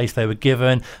of the space they were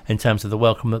given, in terms of the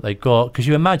welcome that they got. Because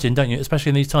you imagine, don't you, especially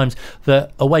in these times,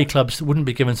 that away clubs wouldn't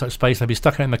be given such space. They'd be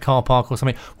stuck out in the car park or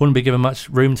something, wouldn't be given much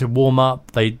room to warm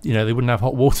up. They wouldn't have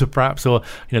hot water perhaps, or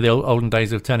the olden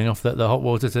days of turning off the hot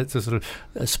water to sort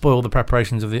of spoil the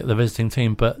preparations of the visiting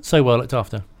team. But so well looked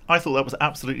after. I thought that was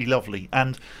absolutely lovely,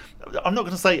 and I'm not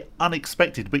going to say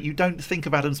unexpected, but you don't think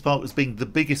of Adams Park as being the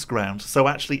biggest ground. So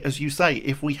actually, as you say,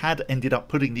 if we had ended up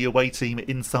putting the away team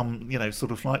in some,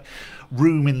 sort of like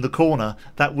room in the corner,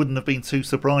 that wouldn't have been too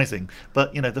surprising.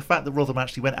 But, the fact that Rotherham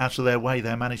actually went out of their way,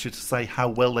 their manager, to say how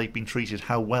well they've been treated,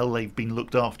 how well they've been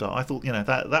looked after, I thought,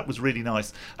 that was really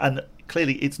nice. And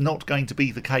clearly it's not going to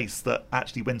be the case that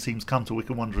actually when teams come to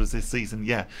Wycombe Wanderers this season,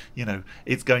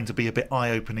 it's going to be a bit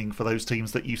eye-opening for those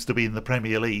teams that used to be in the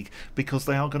Premier League, because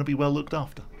they are going to be well looked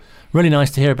after. Really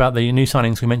nice to hear about the new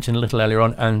signings we mentioned a little earlier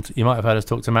on, and you might have heard us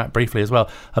talk to Matt briefly as well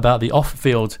about the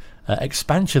off-field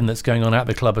expansion that's going on at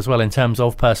the club as well in terms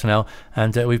of personnel,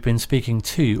 and we've been speaking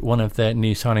to one of their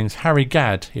new signings, Harry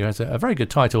Gadd, who has a very good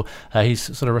title. He's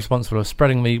sort of responsible for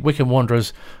spreading the Wycombe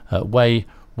Wanderers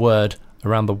word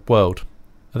around the world.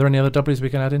 Are there any other W's we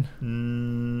can add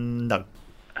in? No.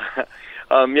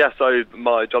 So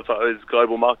my job title is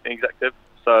Global Marketing Executive.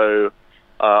 So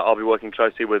I'll be working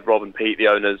closely with Rob and Pete, the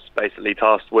owners, basically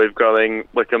tasked with growing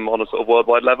Wycombe on a sort of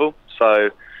worldwide level.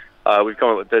 So we've come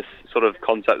up with this sort of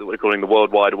concept that we're calling the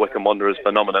Worldwide Wycombe Wanderers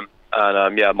phenomenon.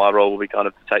 And my role will be kind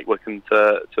of to take Wycombe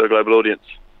to a global audience.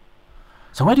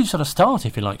 So where do you sort of start,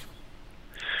 if you like?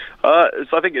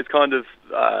 So I think it's kind of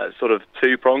sort of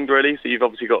two-pronged, really. So you've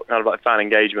obviously got kind of like fan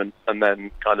engagement, and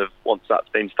then kind of once that's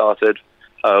been started,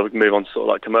 we can move on to sort of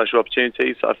like commercial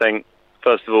opportunities. So I think,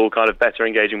 first of all, kind of better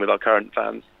engaging with our current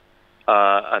fans,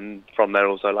 and from there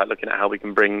also like looking at how we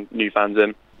can bring new fans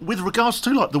in. With regards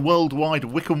to like the worldwide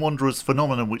Wycombe Wanderers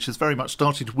phenomenon, which has very much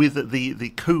started with the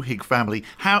Couhig family,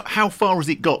 how far has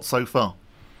it got so far?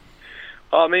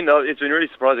 I mean, it's been really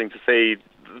surprising to see,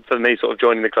 for me, sort of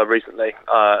joining the club recently,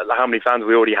 how many fans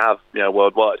we already have,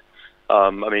 worldwide. I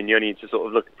mean, you only need to sort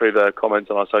of look through the comments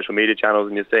on our social media channels,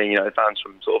 and you're seeing, fans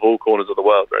from sort of all corners of the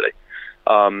world, really.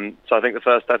 So I think the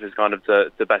first step is kind of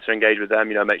to better engage with them,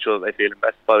 make sure that they feel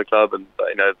invested by the club and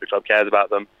that, the club cares about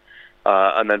them.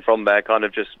 And then from there, kind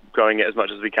of just growing it as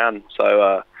much as we can.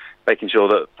 So making sure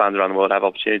that fans around the world have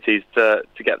opportunities to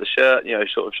get the shirt,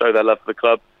 sort of show their love for the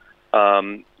club.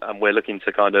 And we're looking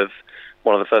to kind of,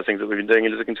 one of the first things that we've been doing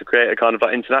is looking to create a kind of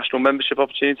like international membership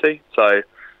opportunity. So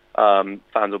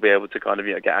fans will be able to kind of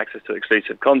get access to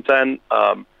exclusive content.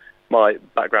 My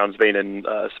background's been in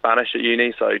Spanish at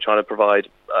uni, so trying to provide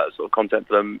sort of content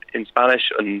for them in Spanish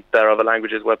and their other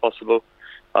languages where possible,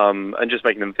 and just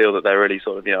making them feel that they're really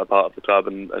sort of a part of the club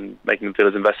and making them feel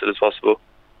as invested as possible.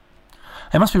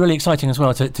 It must be really exciting as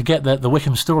well to get the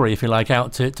Wycombe story, if you like,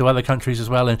 out to other countries as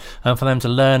well, and for them to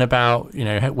learn about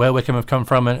where Wycombe have come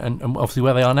from and obviously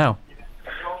where they are now.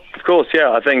 Of course,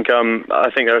 yeah. I think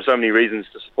there are so many reasons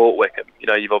to support Wycombe.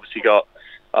 You've obviously got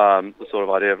the sort of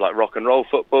idea of like rock and roll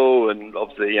football, and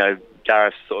obviously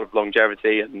Gareth's sort of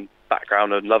longevity and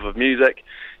background and love of music.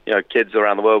 Kids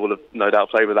around the world will have no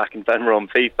doubt played with Akinfenwa on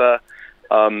FIFA,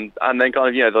 and then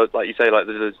kind of like you say, like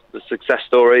the success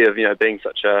story of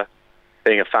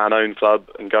being a fan-owned club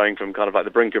and going from kind of like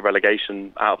the brink of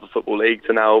relegation out of the Football League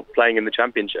to now playing in the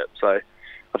Championship. So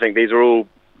I think these are all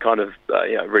kind of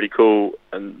really cool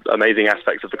and amazing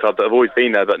aspects of the club that have always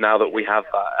been there, but now that we have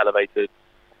that elevated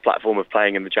platform of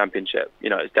playing in the Championship,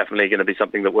 it's definitely going to be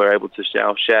something that we're able to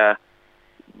share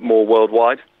more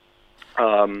worldwide.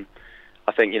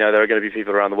 I think there are going to be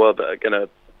people around the world that are going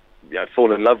to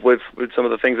fall in love with some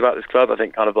of the things about this club. I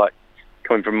think kind of like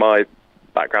coming from my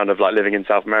background of like living in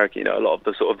South America, a lot of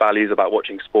the sort of values about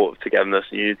watching sport, togetherness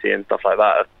and unity and stuff like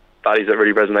that are values that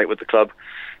really resonate with the club.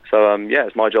 So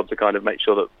it's my job to kind of make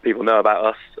sure that people know about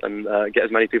us and get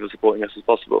as many people supporting us as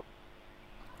possible.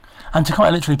 And to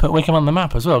quite literally put Wycombe on the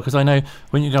map as well, because I know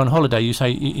when you go on holiday, you say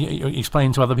you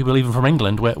explain to other people, even from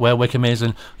England, where Wycombe is,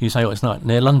 and you say, it's not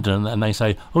near London, and they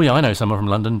say, oh yeah, I know someone from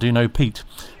London. Do you know Pete?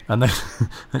 And they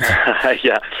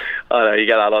yeah, I know, you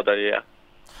get that a lot, don't you? Yeah.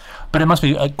 But it must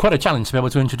be quite a challenge to be able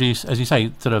to introduce, as you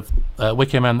say, sort of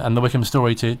Wycombe and the Wycombe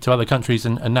story to other countries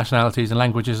and nationalities and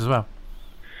languages as well.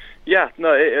 Yeah,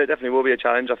 no, it definitely will be a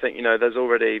challenge. I think there's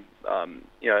already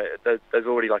there's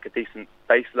already like a decent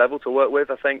base level to work with.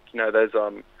 I think there's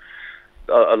a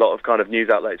lot of kind of news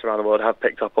outlets around the world have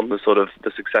picked up on the sort of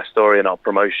the success story and our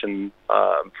promotion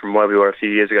from where we were a few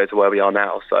years ago to where we are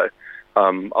now. So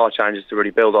our challenge is to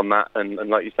really build on that and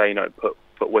like you say,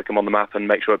 put Wycombe on the map and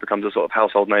make sure it becomes a sort of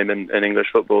household name in English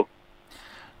football.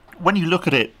 When you look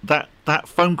at it, that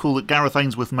phone call that Gareth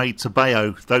Ainsworth made to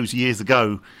Bayo those years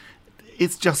ago,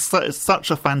 it's just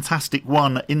such a fantastic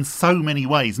one in so many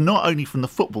ways, not only from the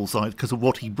football side because of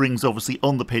what he brings obviously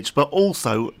on the pitch, but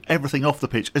also everything off the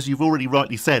pitch, as you've already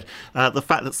rightly said, the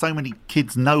fact that so many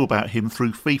kids know about him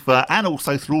through FIFA and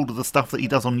also through all of the stuff that he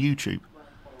does on YouTube.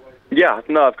 Yeah,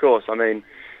 no, of course. I mean,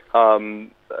 that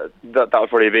would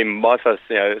probably have been my first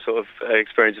sort of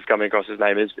experience of coming across his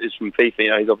name is from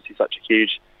FIFA. He's obviously such a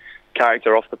huge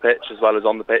character off the pitch as well as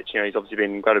on the pitch. He's obviously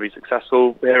been incredibly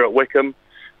successful here at Wycombe.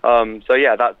 So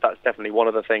yeah, that's definitely one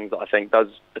of the things that I think does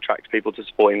attract people to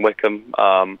supporting Wycombe.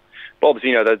 But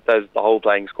obviously, there's the whole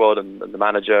playing squad and the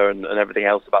manager and everything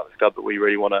else about this club that we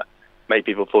really want to make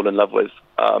people fall in love with.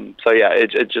 So yeah,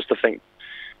 it's just I think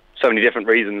so many different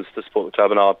reasons to support the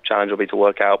club, and our challenge will be to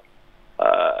work out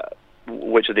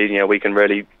which of these we can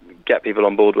really get people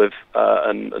on board with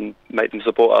and make them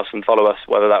support us and follow us,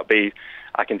 whether that be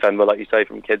Akinfenwa, like you say,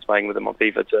 from kids playing with them on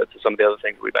FIFA to some of the other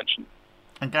things we mentioned.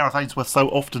 And Gareth Ainsworth so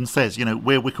often says,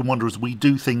 we're Wycombe Wanderers, we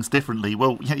do things differently.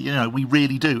 Well, we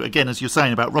really do. Again, as you're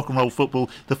saying about rock and roll football,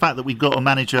 the fact that we've got a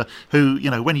manager who,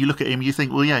 when you look at him, you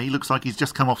think, well, yeah, he looks like he's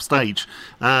just come off stage.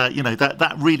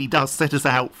 That really does set us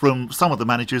out from some of the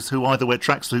managers who either wear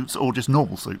tracksuits or just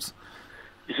normal suits.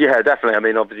 Yeah, definitely. I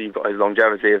mean, obviously you've got his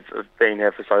longevity of being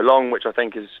here for so long, which I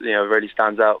think is, really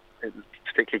stands out in the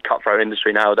particularly cutthroat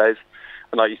industry nowadays.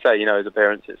 And like you say, his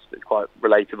appearance is quite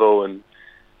relatable and,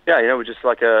 yeah, we're just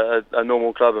like a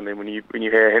normal club. I mean, when you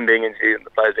hear him being interviewed and the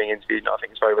players being interviewed, I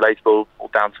think it's very relatable, all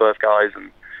down-to-earth guys,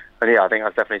 and yeah, I think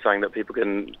that's definitely something that people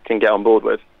can get on board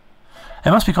with.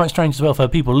 It must be quite strange as well for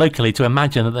people locally to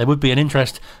imagine that there would be an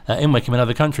interest in Wycombe in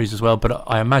other countries as well, but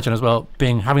I imagine as well,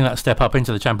 having that step up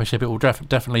into the Championship, it will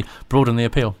definitely broaden the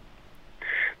appeal.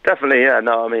 Definitely, yeah.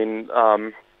 No, I mean,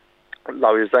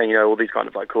 like we were saying, all these kind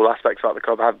of like cool aspects about the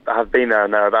club have been there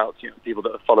and thereabouts. People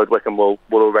that have followed Wycombe will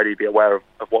already be aware of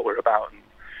what we're about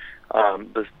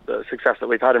and the success that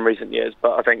we've had in recent years.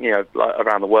 But I think like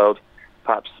around the world,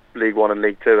 perhaps League One and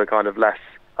League Two are kind of less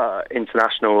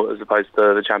international as opposed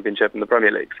to the Championship and the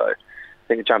Premier League. So I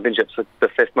think the Championship's the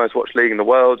fifth most watched league in the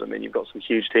world. I mean, you've got some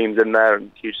huge teams in there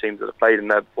and huge teams that have played in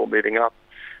there before moving up.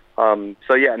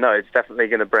 So yeah, no, it's definitely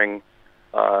going to bring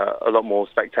a lot more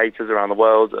spectators around the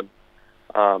world and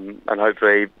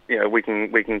hopefully, we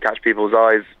can catch people's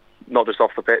eyes, not just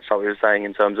off the pitch, like we were saying,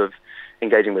 in terms of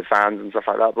engaging with fans and stuff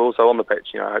like that, but also on the pitch.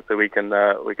 Hopefully we can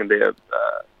be a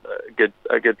good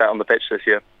bet on the pitch this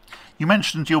year. You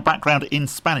mentioned your background in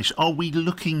Spanish. Are we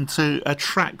looking to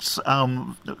attract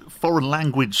foreign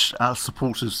language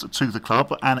supporters to the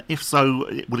club? And if so,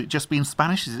 will it just be in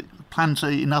Spanish? Is it planned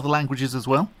in other languages as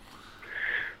well?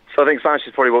 So I think Spanish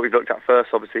is probably what we've looked at first.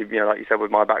 Obviously, like you said, with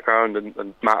my background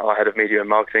and Matt, our head of media and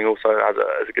marketing, also has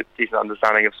a good, decent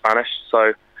understanding of Spanish. So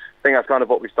I think that's kind of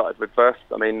what we started with first.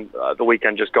 I mean, the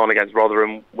weekend just gone against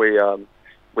Rotherham, we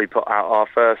put out our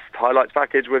first highlights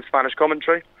package with Spanish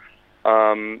commentary.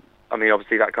 I mean,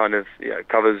 obviously that kind of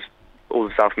covers all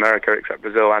of South America except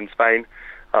Brazil and Spain,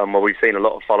 where we've seen a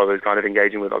lot of followers kind of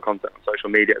engaging with our content on social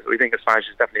media. So we think that Spanish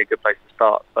is definitely a good place to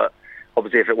start. But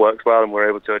obviously, if it works well and we're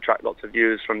able to attract lots of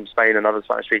viewers from Spain and other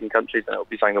Spanish-speaking countries, then it will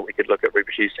be something that we could look at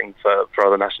reproducing for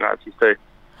other nationalities too.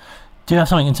 Do you have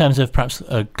something in terms of perhaps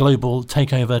global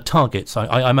takeover targets?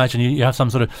 I imagine you have some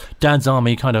sort of Dad's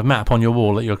Army kind of map on your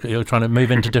wall that you're trying to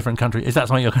move into different countries. Is that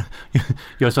something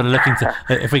you're sort of looking to?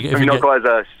 If we not quite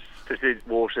as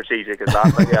war strategic as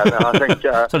that, but yeah, no, I think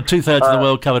sort of 2/3 of the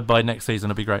world covered by next season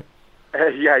would be great.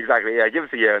 Yeah, exactly. Yeah, give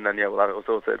us a year and then we'll have it all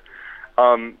sorted.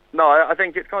 No, I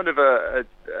think it's kind of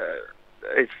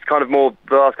it's kind of more.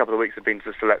 The last couple of weeks have been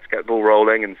just to let's get the ball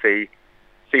rolling and see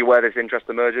where this interest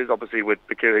emerges. Obviously, with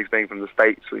the Q Leagues being from the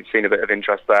States, we've seen a bit of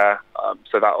interest there.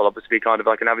 So that will obviously be kind of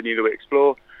like an avenue that we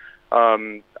explore.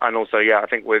 And also, I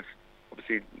think with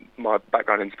obviously my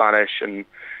background in Spanish and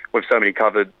with so many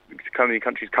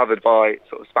countries covered by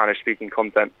sort of Spanish-speaking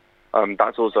content,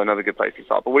 that's also another good place to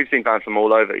start. But we've seen fans from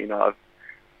all over.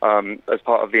 As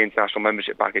part of the international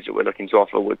membership package that we're looking to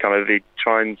offer, we're kind of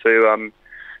trying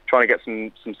to get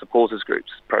some supporters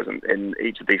groups present in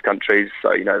each of these countries, so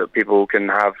that people can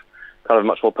have kind of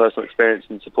much more personal experience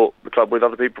and support the club with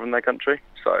other people from their country.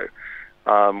 So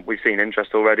we've seen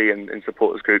interest already in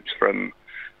supporters groups from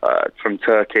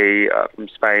Turkey, from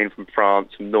Spain, from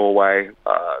France, from Norway,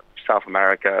 South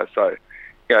America. So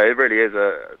it really is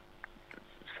a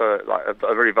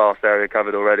really vast area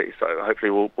covered already. So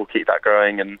hopefully we'll keep that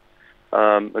growing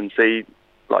and see,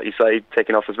 like you say,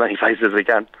 ticking off as many places as we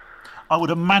can. I would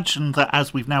imagine that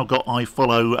as we've now got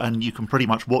iFollow and you can pretty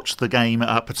much watch the game,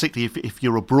 particularly if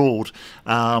you're abroad,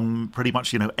 pretty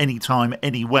much anytime,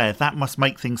 anywhere, that must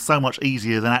make things so much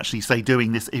easier than actually, say,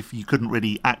 doing this if you couldn't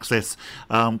really access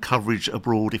coverage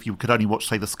abroad, if you could only watch,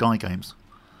 say, the Sky games.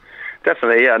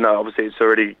 Definitely, yeah. No, obviously it's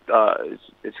already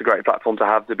it's a great platform to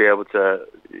have, to be able to,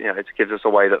 it gives us a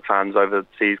way that fans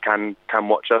overseas can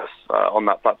watch us on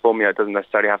that platform. It doesn't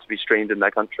necessarily have to be streamed in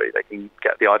their country. They can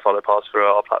get the iFollow pass through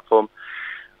our platform.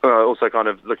 Also kind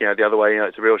of looking at it the other way,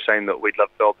 it's a real shame that we'd love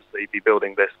to obviously be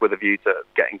building this with a view to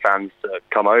getting fans to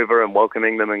come over and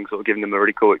welcoming them and sort of giving them a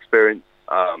really cool experience.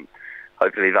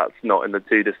 Hopefully that's not in the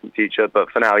too distant future, but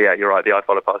for now, you're right, the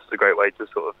iFollow pass is a great way to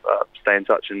sort of stay in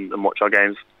touch and watch our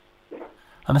games.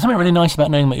 And there's something really nice about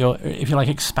knowing that you're, if you like,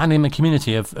 expanding the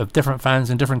community of different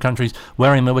fans in different countries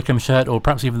wearing the Wycombe shirt, or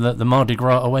perhaps even the Mardi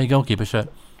Gras away goalkeeper shirt.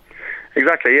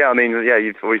 Exactly, yeah. I mean,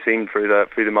 you've always seen through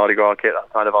the Mardi Gras kit,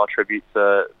 that's kind of our tribute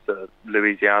to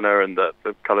Louisiana and the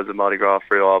colours of Mardi Gras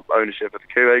through our ownership of the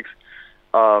Q Leagues.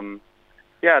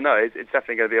 It's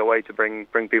definitely going to be a way to bring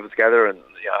people together, and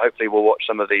hopefully we'll watch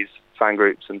some of these fan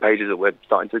groups and pages that we're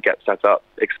starting to get set up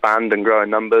expand and grow in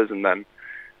numbers, and then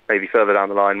maybe further down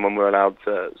the line when we're allowed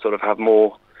to sort of have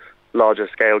more larger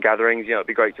scale gatherings, it'd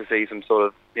be great to see some sort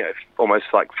of, almost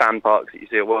like fan parks that you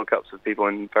see at World Cups of people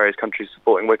in various countries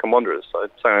supporting Wycombe Wanderers. So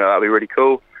something like that would be really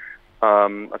cool. I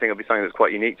think it'll be something that's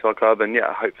quite unique to our club, and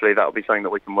hopefully that'll be something that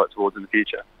we can work towards in the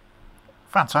future.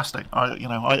 Fantastic.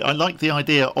 I like the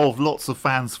idea of lots of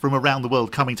fans from around the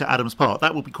world coming to Adams Park.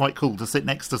 That would be quite cool to sit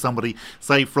next to somebody,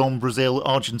 say from Brazil,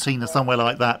 Argentina, somewhere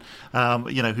like that,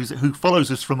 who follows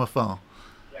us from afar.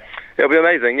 It'll be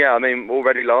amazing. Yeah, I mean,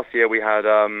 already last year we had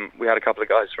a couple of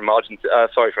guys from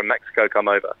from Mexico come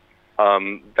over.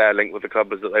 Their link with the club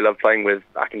was that they love playing with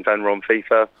Akinfenwa on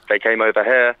FIFA. They came over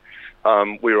here.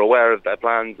 We were aware of their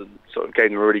plans and sort of gave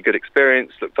them a really good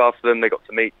experience, looked after them. They got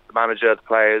to meet the manager, the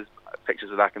players, pictures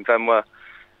with Akinfenwa.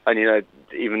 And,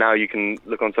 even now you can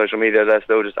look on social media, they're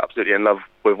still just absolutely in love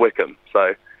with Wycombe.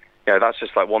 So, that's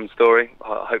just like one story.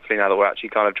 Hopefully now that we're actually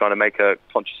kind of trying to make a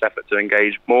conscious effort to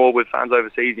engage more with fans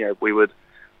overseas, we would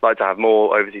like to have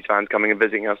more overseas fans coming and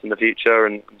visiting us in the future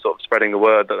and sort of spreading the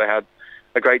word that they had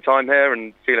a great time here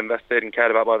and feel invested and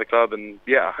cared about by the club. And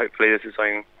hopefully this is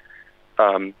something,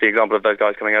 the example of those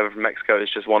guys coming over from Mexico is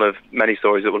just one of many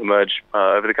stories that will emerge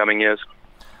over the coming years.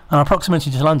 And our proximity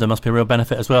to London must be a real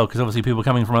benefit as well, because obviously people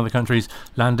coming from other countries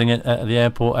landing at the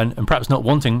airport and perhaps not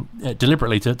wanting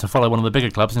deliberately to follow one of the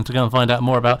bigger clubs and to go and find out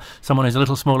more about someone who's a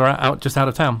little smaller just out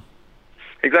of town.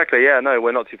 Exactly, yeah. No,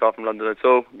 we're not too far from London at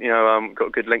all.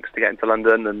 Got good links to get into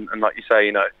London, and like you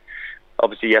say,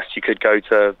 obviously, yes, you could go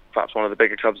to perhaps one of the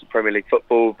bigger clubs of Premier League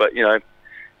football, but,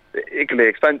 it can be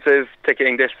expensive,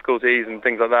 ticketing difficulties and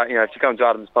things like that. If you come to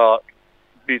Adams Park,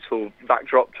 beautiful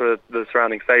backdrop to the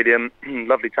surrounding stadium,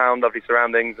 lovely town, lovely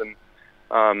surroundings,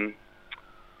 and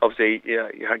obviously, you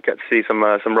get to see some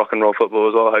rock and roll football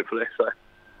as well, hopefully. So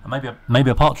maybe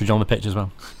a partridge on the pitch as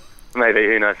well. Maybe,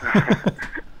 who knows?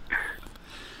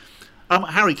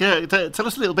 Harry, tell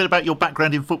us a little bit about your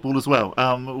background in football as well.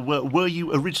 Were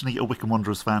you originally a Wycombe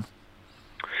Wanderers fan?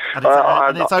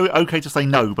 And it's okay to say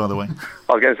no, by the way.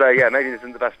 I was going to say, maybe this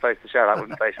isn't the best place to share that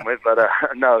information with, but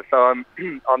no. So I'm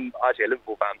actually a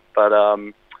Liverpool fan, but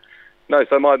no.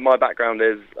 So my background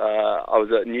is I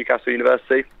was at Newcastle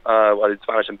University. I did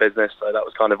Spanish and business, so that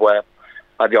was kind of where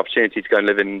I had the opportunity to go and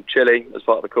live in Chile as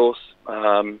part of the course,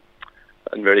 and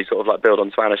really sort of like build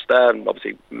on Spanish there. And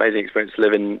obviously, amazing experience to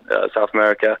live in South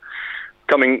America.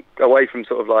 Coming away from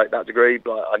sort of like that degree,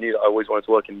 like I knew that I always wanted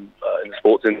to work in the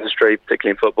sports industry,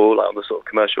 particularly in football, like on the sort of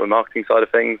commercial and marketing side of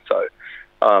things. So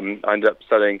I ended up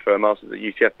studying for a master's at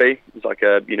UCFB. It's like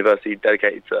a university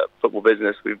dedicated to football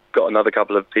business. We've got another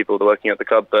couple of people that are working at the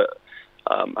club that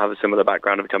have a similar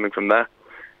background of coming from there.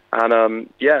 And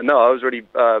I was really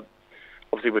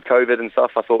obviously with COVID and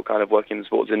stuff, I thought kind of working in the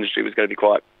sports industry was going to be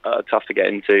quite tough to get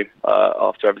into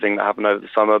after everything that happened over the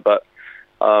summer. But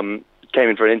came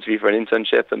in for an interview for an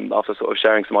internship, and after sort of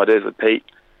sharing some ideas with Pete,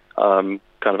 kind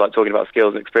of like talking about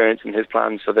skills and experience and his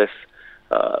plans for this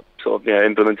sort of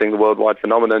implementing the worldwide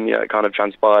phenomenon, it kind of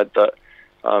transpired that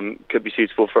could be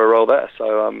suitable for a role there.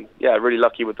 So really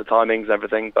lucky with the timings and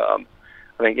everything. But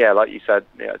I think like you said,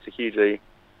 it's a hugely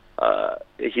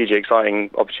exciting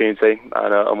opportunity,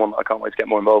 and one that I can't wait to get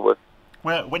more involved with.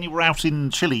 Well, when you were out in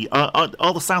Chile, are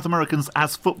the South Americans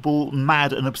as football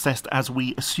mad and obsessed as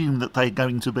we assume that they're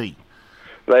going to be?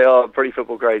 They are pretty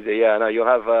football crazy, yeah. No, you'll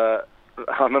have. I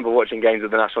remember watching games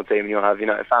with the national team, and you'll have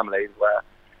families where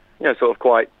sort of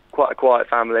quite a quiet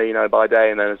family, by day,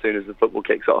 and then as soon as the football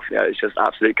kicks off, it's just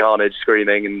absolute carnage,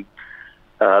 screaming, and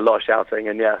a lot of shouting.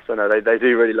 And they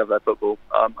do really love their football.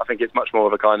 I think it's much more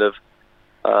of a kind of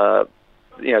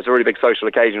it's a really big social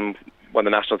occasion when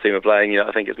the national team are playing.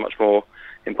 I think it's much more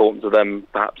important to them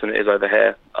perhaps than it is over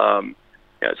here.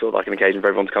 It's sort of like an occasion for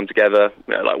everyone to come together,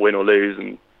 like win or lose,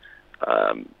 and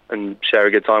share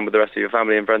a good time with the rest of your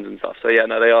family and friends and stuff. So they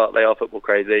are football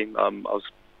crazy. I was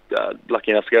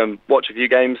lucky enough to go and watch a few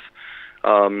games.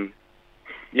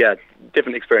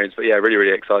 Different experience, but really,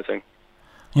 really exciting.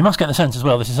 You must get the sense as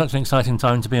well, this is such an exciting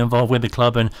time to be involved with the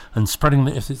club and spreading,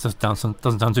 if it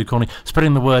doesn't sound too corny,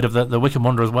 spreading the word of the Wycombe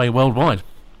Wanderers way worldwide.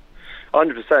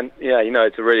 100%. Yeah,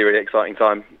 it's a really, really exciting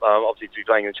time. Obviously, to be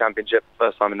playing in the Championship,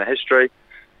 first time in the history.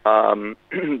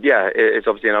 It's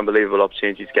obviously an unbelievable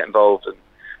opportunity to get involved, and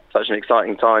such an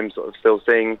exciting time, sort of still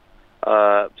seeing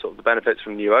sort of the benefits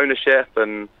from new ownership.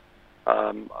 And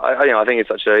I think it's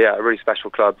such a really special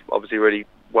club, obviously really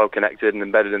well connected and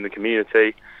embedded in the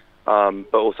community.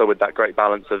 But also with that great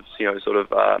balance of sort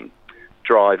of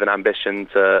drive and ambition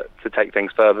to take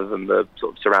things further than the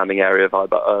sort of surrounding area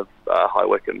of High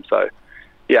Wycombe. So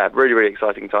really, really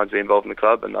exciting time to be involved in the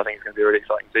club, and I think it's going to be a really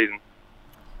exciting season.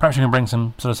 Perhaps you can bring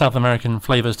some sort of South American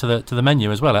flavours to the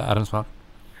menu as well at Adams Park.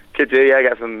 Could do,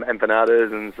 get some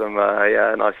empanadas and some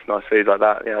nice food like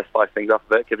that. Spice things up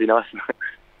a bit. Could be nice.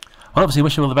 Well, obviously,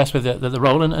 wish you all the best with the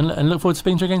role, and look forward to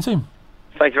speaking to you again soon.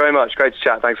 Thank you very much. Great to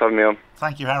chat. Thanks for having me on.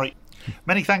 Thank you, Harry.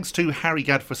 Many thanks to Harry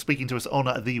Gadd for speaking to us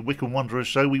on the Wycombe Wanderers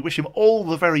show. We wish him all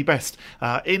the very best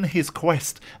in his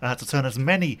quest to turn as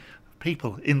many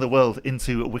people in the world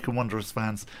into Wycombe Wanderers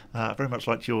fans, very much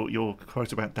like your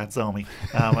quote about Dad's Army.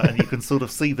 And you can sort of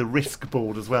see the risk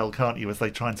board as well, can't you, as they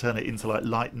try and turn it into like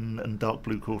light and dark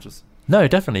blue quarters. No,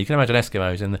 definitely. You can imagine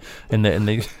Eskimos in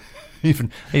the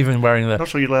even wearing the... Not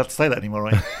sure you're allowed to say that anymore,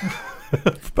 are you?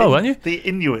 Aren't you? The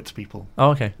Inuit people.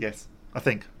 Oh, okay. Yes, I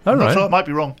think. Oh, I'm right. not sure, it might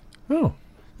be wrong. Oh,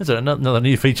 there's another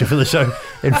new feature for the show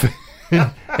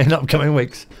in upcoming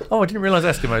weeks. Oh, I didn't realise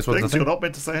Eskimos was Things you're not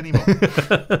meant to say anymore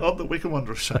on the Wycombe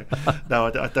Wanderers show. No,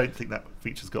 I don't think that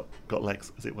feature's got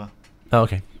legs, as it were. Oh,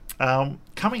 okay.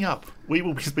 Coming up, we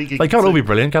will be speaking... They can't all be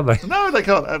brilliant, can they? No, they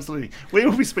can't, absolutely. We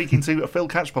will be speaking to Phil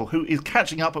Catchpole, who is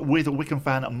catching up with Wycombe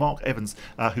fan Mark Evans,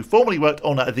 who formerly worked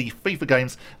on the FIFA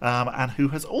games, and who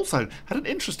has also had an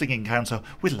interesting encounter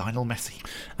with Lionel Messi.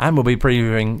 And we'll be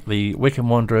previewing the Wycombe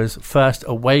Wanderers' first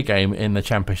away game in the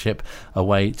Championship,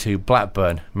 away to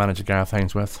Blackburn, manager Gareth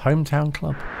Ainsworth's hometown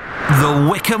club. The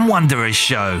Wycombe Wanderers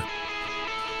show.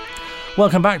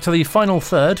 Welcome back to the final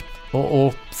third,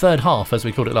 or third half, as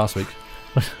we called it last week.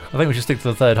 I think we should stick to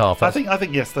the third half. I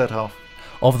think yes, third half.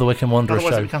 Of the Wycombe Wanderers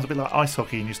Otherwise show. It becomes a bit like ice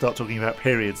hockey and you start talking about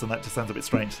periods, and that just sounds a bit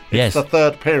strange. Yes. It's the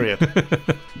third period.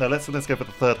 No, let's go for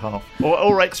the third half.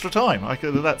 Or extra time.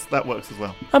 That works as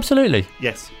well. Absolutely.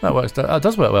 Yes. That works. That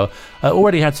does work well.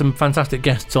 Already had some fantastic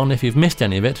guests on. If you've missed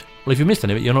any of it, well, if you've missed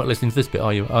any of it, you're not listening to this bit,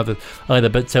 are you? Either.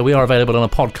 But we are available on a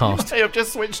podcast. You may have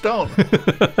just switched on.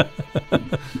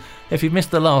 If you've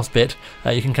missed the last bit,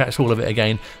 you can catch all of it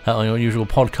again on your usual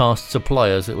podcast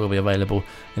suppliers. It will be available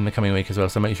in the coming week as well,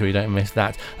 so make sure you don't miss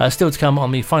that. Still to come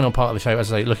on the final part of the show,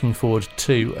 as I say, looking forward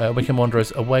to Wycombe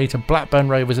Wanderers away to Blackburn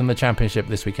Rovers in the Championship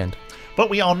this weekend. But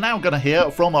we are now going to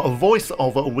hear from a voice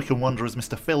of Wycombe Wanderers,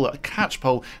 Mr. Phil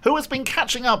Catchpole, who has been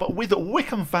catching up with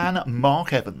Wycombe fan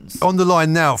Mark Evans. On the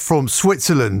line now from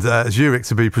Switzerland, Zurich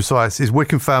to be precise, is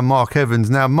Wycombe fan Mark Evans.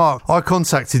 Now, Mark, I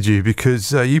contacted you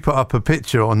because you put up a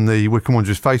picture on the the Wycombe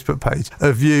Wanderers Facebook page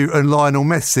of you and Lionel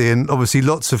Messi, and obviously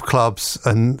lots of clubs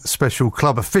and special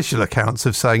club official accounts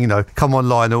of saying, come on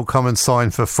Lionel, come and sign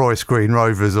for Forest Green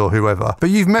Rovers or whoever. But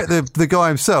you've met the guy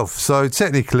himself, so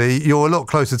technically you're a lot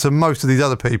closer to most of these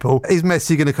other people. Is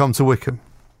Messi going to come to Wycombe?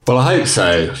 Well, I hope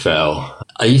so, Phil.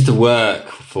 I used to work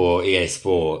for EA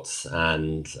Sports,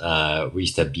 and we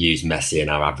used to use Messi in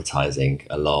our advertising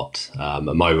a lot. And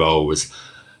my role was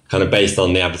kind of based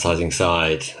on the advertising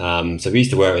side. So we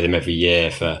used to work with him every year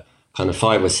for kind of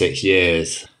 5 or 6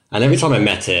 years. And every time I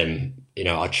met him,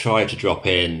 I tried to drop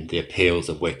in the appeals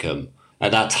of Wycombe.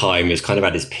 At that time, he was kind of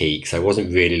at his peak, so I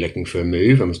wasn't really looking for a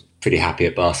move. I was pretty happy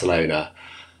at Barcelona.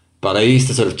 But I used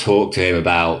to sort of talk to him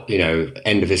about,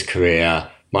 end of his career,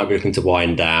 might be looking to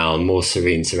wind down, more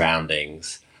serene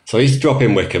surroundings. So I used to drop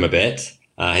in Wycombe a bit.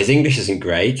 His English isn't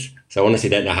great, so I honestly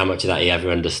don't know how much of that he ever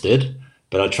understood.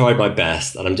 But I tried my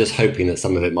best, and I'm just hoping that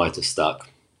some of it might have stuck.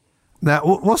 Now,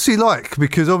 what's he like?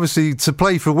 Because obviously to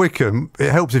play for Wycombe,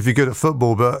 it helps if you're good at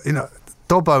football, but,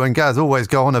 Dobbo and Gaz always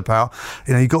go on about,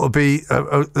 you've got to be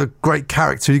a great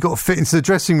character. You've got to fit into the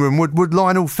dressing room. Would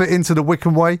Lionel fit into the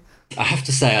Wycombe way? I have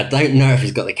to say, I don't know if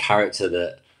he's got the character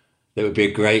that would be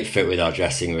a great fit with our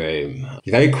dressing room.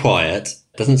 He's very quiet,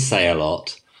 doesn't say a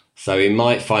lot, so he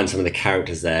might find some of the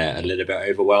characters there a little bit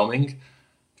overwhelming.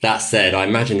 That said, I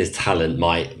imagine his talent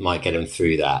might get him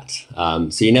through that.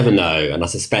 So you never know, and I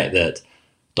suspect that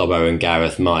Dobbo and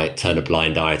Gareth might turn a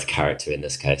blind eye to character in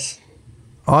this case.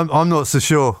 I'm not so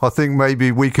sure. I think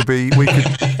maybe we could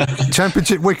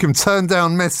Championship Wycombe turn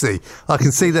down Messi. I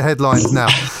can see the headlines now.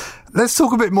 Let's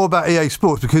talk a bit more about EA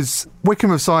Sports, because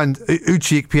Wycombe have signed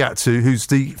Uche Ikpeazu, who's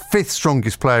the 5th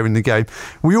strongest player in the game.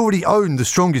 We already own the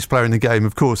strongest player in the game,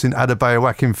 of course, in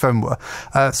Adebayo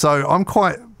Akinfenwa. So I'm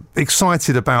quite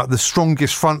excited about the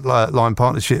strongest front line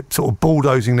partnership sort of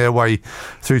bulldozing their way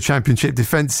through Championship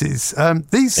defences.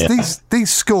 These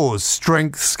scores,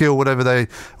 strength, skill, whatever they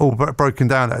all broken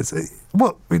down as,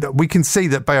 we can see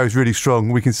that Bayo's really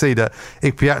strong. We can see that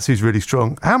Ikpeazu's really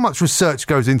strong. How much research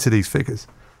goes into these figures?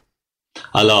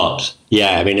 A lot.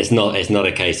 Yeah, I mean, it's not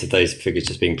a case of those figures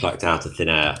just being plucked out of thin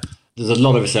air. There's a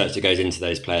lot of research that goes into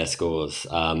those player scores,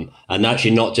 and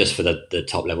actually not just for the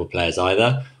top level players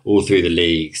either. All through the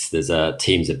leagues, there's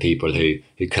teams of people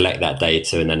who collect that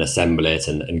data and then assemble it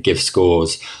and give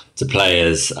scores to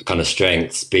players, kind of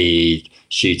strength, speed,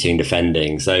 shooting,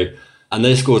 defending. So, and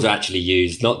those scores are actually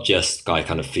used not just by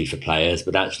kind of FIFA players,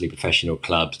 but actually professional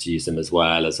clubs use them as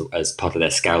well as part of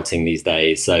their scouting these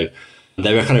days. So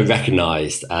they were kind of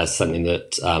recognised as something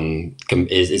that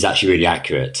is actually really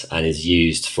accurate and is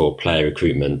used for player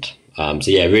recruitment. So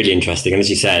yeah, really interesting. And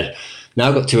as you said, now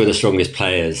I've got 2 of the strongest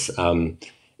players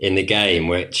in the game,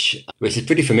 which is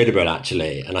pretty formidable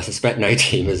actually. And I suspect no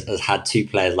team has had 2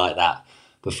 players like that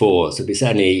before. So it'll be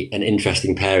certainly an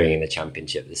interesting pairing in the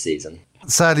Championship this season.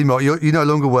 Sadly, Mark, you no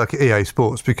longer work at EA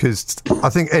Sports, because I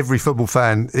think every football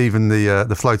fan, even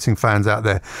the floating fans out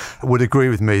there, would agree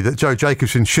with me that Joe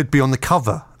Jacobson should be on the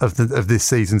cover of this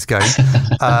season's game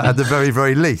at the very,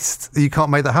 very least. You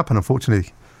can't make that happen,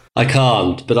 unfortunately. I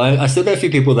can't, but I still know a few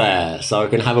people there, so I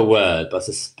can have a word, but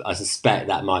I suspect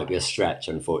that might be a stretch,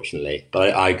 unfortunately.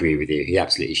 But I agree with you. He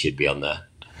absolutely should be on there.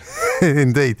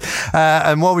 Indeed.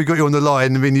 And while we got you on the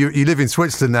line, I mean, you live in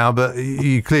Switzerland now, but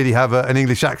you clearly have an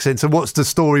English accent. So what's the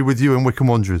story with you and Wycombe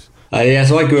Wanderers? Yeah,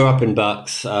 so I grew up in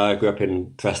Bucks. I grew up in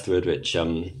Prestwood, which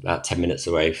about 10 minutes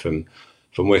away from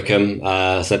Wycombe.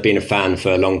 So I've been a fan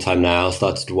for a long time now.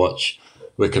 Started to watch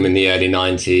Wycombe in the early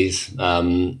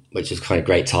 90s, which was kind of a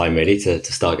great time, really, to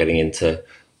start getting into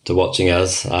watching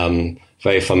us.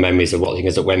 Very fond memories of watching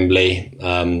us at Wembley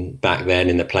back then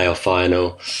in the playoff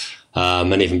final.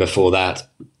 And even before that.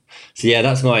 So yeah,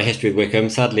 that's my history with Wycombe.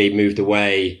 Sadly moved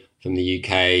away from the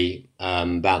UK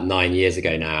about 9 years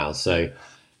ago now. So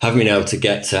haven't been able to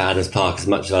get to Adams Park as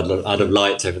much as I'd have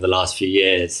liked over the last few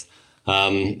years.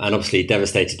 And obviously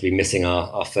devastated to be missing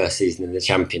our first season in the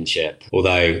Championship.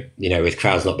 Although, with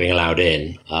crowds not being allowed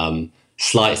in,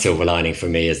 slight silver lining for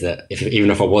me is that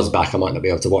even if I was back, I might not be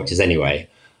able to watch us anyway.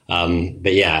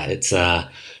 But yeah, it's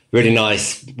really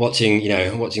nice watching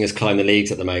us climb the leagues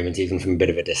at the moment, even from a bit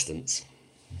of a distance.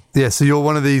 Yeah, so you're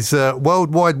one of these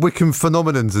worldwide Wycombe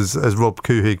phenomenons, as Rob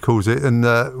Couhig calls it, and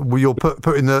you're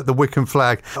putting the Wycombe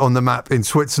flag on the map in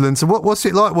Switzerland. So what's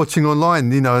it like watching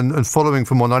online, and following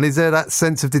from online? Is there that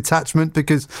sense of detachment?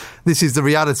 Because this is the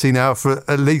reality now for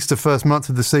at least the first month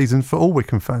of the season for all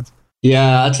Wycombe fans.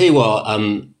 Yeah, I'll tell you what,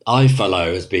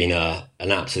 iFollow has been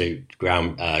an absolute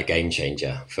game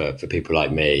changer for people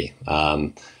like me.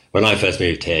 When I first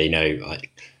moved here,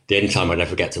 the only time I'd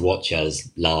ever get to watch us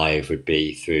live would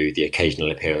be through the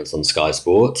occasional appearance on Sky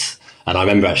Sports. And I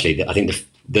remember actually, I think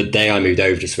the day I moved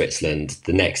over to Switzerland,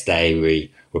 the next day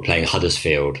we were playing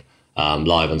Huddersfield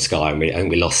live on Sky, and I think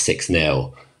we lost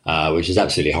 6-0. Which is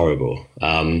absolutely horrible.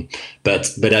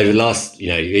 But over the last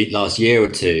year or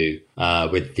two,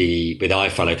 with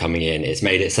iFollow coming in, it's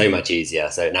made it so much easier.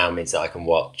 So it now means that I can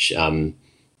watch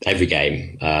every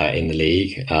game in the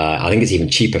league. I think it's even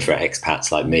cheaper for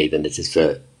expats like me than it is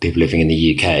for people living in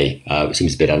the UK, which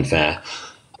seems a bit unfair.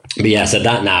 But yeah, so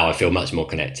that now I feel much more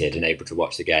connected and able to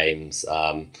watch the games.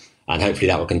 And hopefully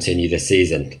that will continue this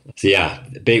season. So yeah,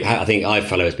 I think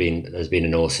iFollow has been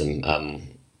an awesome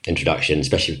introduction,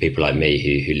 especially for people like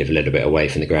me who live a little bit away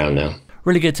from the ground now.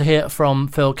 Really good to hear from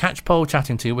Phil Catchpole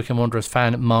chatting to Wycombe Wanderers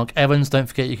fan Mark Evans. Don't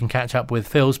forget you can catch up with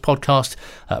Phil's podcast,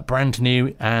 brand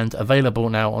new and available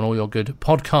now on all your good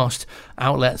podcast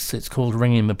outlets. It's called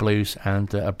Ringing the Blues,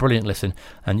 and a brilliant listen,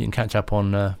 and you can catch up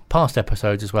on past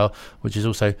episodes as well, which is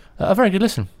also a very good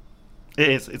listen. It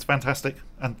is. It's fantastic,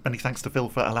 and many thanks to Phil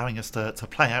for allowing us to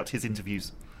play out his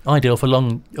interviews. Ideal for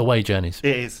long away journeys.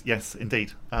 It is, yes,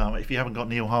 indeed. If you haven't got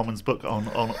Neil Harmon's book on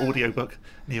audiobook,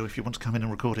 Neil, if you want to come in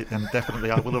and record it, then definitely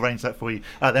I will arrange that for you.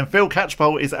 Then Phil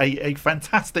Catchpole is a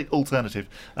fantastic alternative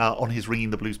on his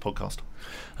Ringing the Blues podcast.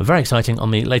 Very exciting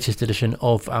on the latest edition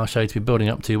of our show to be building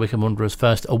up to Wycombe Wanderers'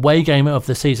 first away game of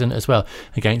the season as well,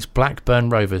 against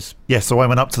Blackburn Rovers. Yes, so I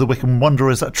went up to the Wycombe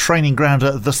Wanderers training ground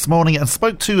this morning and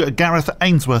spoke to Gareth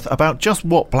Ainsworth about just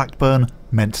what Blackburn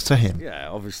meant to him. Yeah,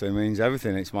 obviously it means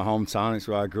everything. It's my hometown, it's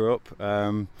where I grew up.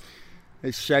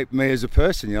 It's shaped me as a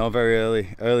person,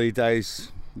 very early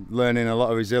days, learning a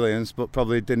lot of resilience, but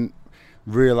probably didn't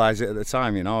realise it at the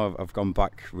time. I've gone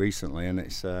back recently, and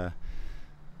it's a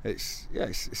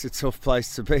tough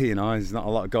place to be. There's not a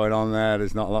lot going on there.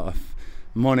 There's not a lot of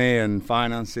money and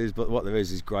finances, but what there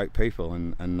is great people,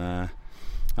 and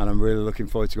I'm really looking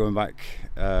forward to going back.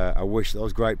 I wish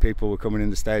those great people were coming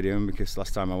in the stadium, because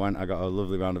last time I went, I got a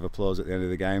lovely round of applause at the end of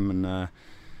the game, and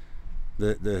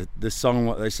the song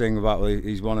what they sing about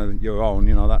he's one of your own.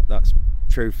 That's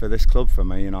true for this club for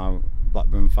me.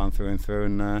 Blackburn fan through and through,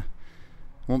 and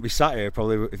won't be sat here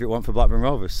probably if it weren't for Blackburn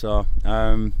Rovers. So.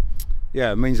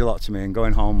 Yeah, it means a lot to me, and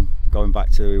going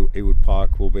back to Ewood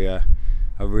Park will be a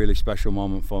really special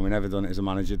moment for me. Never done it as a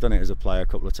manager, done it as a player a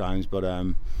couple of times, but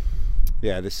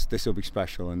this will be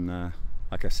special, and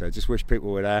like I said, just wish people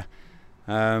were there,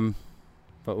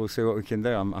 but we'll see what we can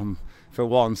do. I'm for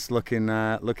once looking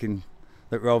that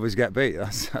Rovers get beat.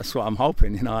 That's what I'm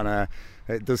hoping, and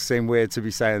it does seem weird to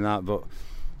be saying that, but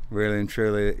really and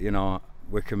truly,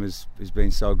 Wycombe has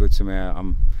been so good to me.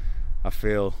 I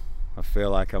feel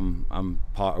like I'm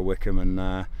part of Wycombe,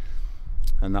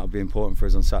 and that'll be important for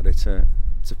us on Saturday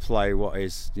to play what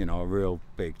is a real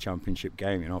big championship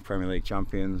game. Premier League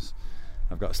champions.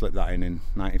 I've got to slip that in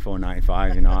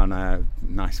 94-95. And a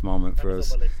nice moment for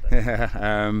us.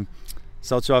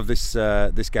 So to have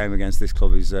this game against this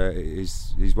club is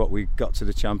what we got to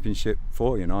the championship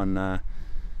for. And a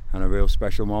real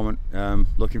special moment.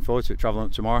 Looking forward to it. Travelling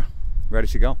up tomorrow, ready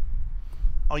to go.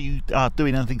 Are you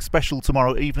doing anything special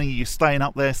tomorrow evening? Are you staying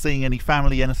up there, seeing any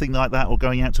family, anything like that, or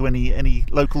going out to any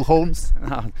local haunts?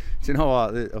 Do you know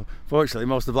what? Fortunately,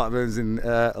 most of Blackburn's in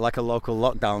like a local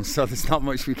lockdown, so there's not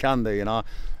much we can do.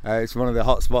 It's one of the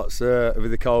hot spots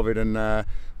with the COVID, and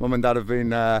Mum and Dad have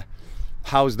been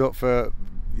housed up for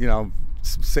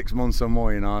 6 months or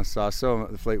more. So I saw them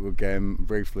at the Fleetwood game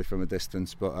briefly from a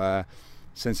distance, but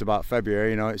since about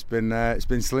February, it's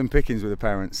been slim pickings with the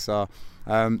parents. So.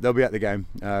 They'll be at the game,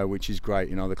 which is great.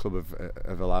 The club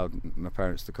have allowed my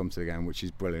parents to come to the game, which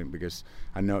is brilliant, because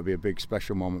I know it'd be a big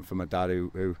special moment for my dad,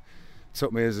 who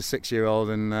took me as a 6-year-old,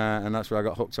 and that's where I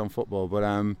got hooked on football. But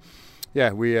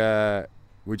we're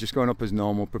just going up as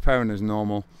normal, preparing as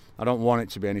normal. I don't want it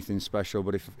to be anything special,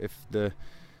 but if the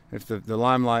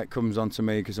limelight comes onto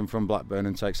me because I'm from Blackburn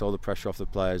and takes all the pressure off the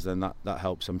players, then that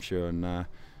helps, I'm sure. And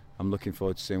I'm looking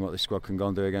forward to seeing what this squad can go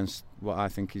and do against what I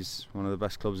think is one of the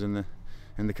best clubs in the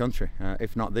country,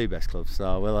 if not the best club.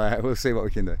 So we'll see what we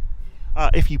can do.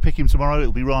 If you pick him tomorrow,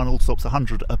 it'll be Ryan Alsop's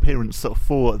 100th appearance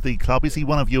for the club. Is he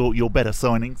one of your better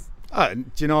signings? Do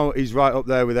you know, he's right up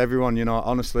there with everyone.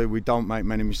 Honestly, we don't make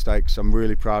many mistakes. I'm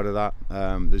really proud of that.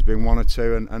 There's been one or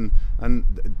two, and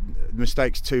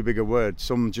mistakes too big a word.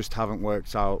 Some just haven't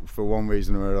worked out for one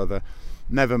reason or another.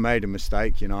 Never made a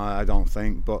mistake, I don't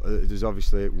think, but there's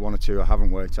obviously one or two I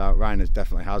haven't worked out. Ryan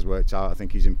definitely has worked out. I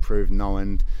think he's improved no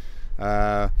end.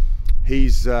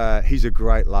 He's a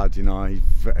great lad,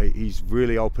 he's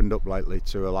really opened up lately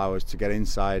to allow us to get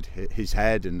inside his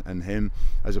head and him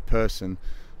as a person,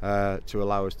 to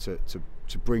allow us to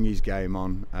bring his game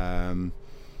on.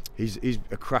 He's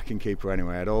a cracking keeper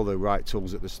anyway. Had all the right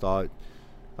tools at the start.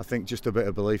 I think just a bit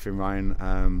of belief in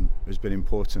Ryan has been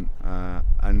important,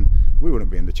 and we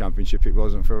wouldn't be in the Championship if it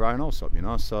wasn't for Ryan Alsop, you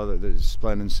know. So it's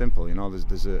plain and simple, you know.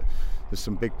 There's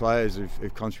some big players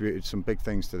who've contributed some big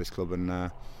things to this club, and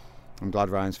I'm glad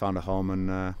Ryan's found a home. And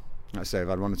like I say, I've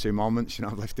had 1 or 2 moments, you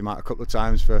know. I've left him out a couple of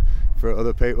times for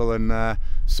other people, and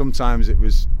sometimes it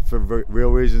was for real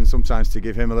reasons, sometimes to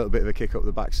give him a little bit of a kick up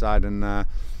the backside, and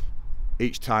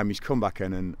each time he's come back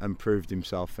in and proved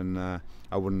himself, and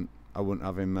I wouldn't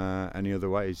have him any other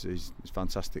way. He's a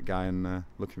fantastic guy, and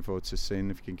looking forward to seeing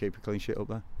if he can keep a clean sheet up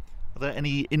there. Are there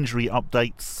any injury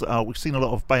updates? We've seen a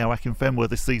lot of Bayo Akinfenwa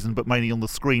this season, but mainly on the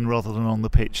screen rather than on the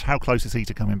pitch. How close is he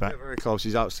to coming back? Yeah, very close.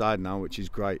 He's outside now, which is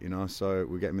great, you know. So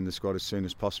we get him in the squad as soon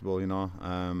as possible, you know.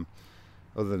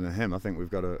 Other than him, I think we've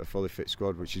got a fully fit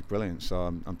squad, which is brilliant. So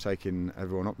I'm taking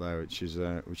everyone up there, which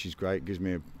is great. Gives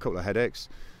me a couple of headaches.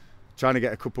 Trying to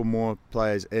get a couple more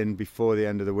players in before the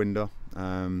end of the window.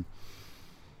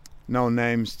 No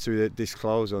names to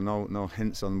disclose, or no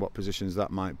hints on what positions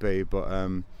that might be, but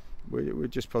we're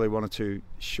just probably 1 or 2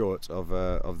 short of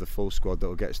the full squad that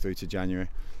will get us through to January.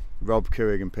 Rob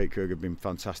Couig and Pete Couig have been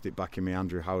fantastic backing me.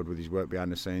 Andrew Howard with his work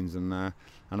behind the scenes, and I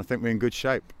think we're in good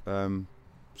shape.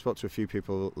 Spoke to a few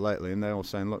people lately, and they're all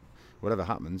saying, look, whatever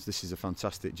happens, this is a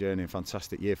fantastic journey, a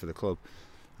fantastic year for the club.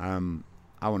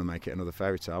 I want to make it another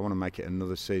fairy tale. I want to make it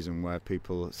another season where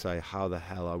people say, how the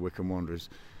hell are Wycombe Wanderers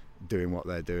doing what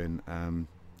they're doing? And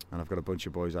I've got a bunch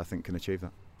of boys I think can achieve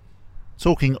that.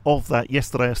 Talking of that,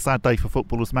 yesterday a sad day for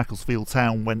football as Macclesfield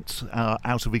Town went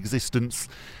out of existence.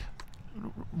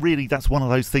 Really, that's one of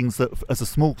those things that as a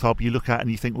small club you look at and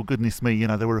you think, well, goodness me, you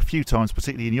know, there were a few times,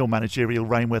 particularly in your managerial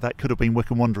reign, where that could have been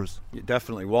Wycombe Wanderers. Yeah,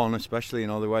 definitely one, especially, you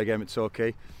know, the way game at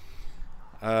Torquay.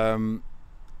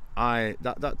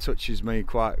 That touches me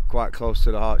quite close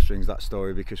to the heartstrings, that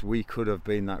story, because we could have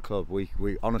been that club.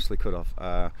 We honestly could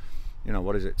have. You know,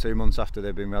 what is it? 2 months after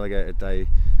they've been relegated, they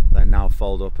now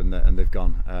fold up and they've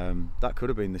gone. That could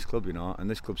have been this club, you know. And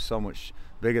this club's so much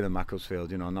bigger than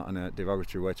Macclesfield, you know. Not in a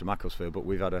derogatory way to Macclesfield, but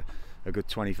we've had a good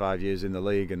 25 years in the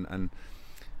league, and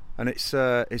it's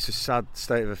a sad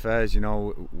state of affairs, you know,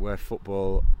 where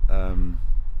football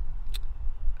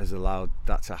has allowed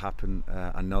that to happen.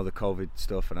 I know the COVID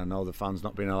stuff, and I know the fans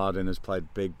not being allowed in has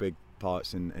played big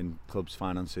parts in clubs'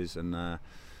 finances, and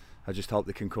I just hope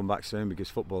they can come back soon, because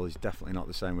football is definitely not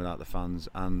the same without the fans,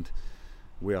 and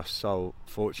we are so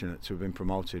fortunate to have been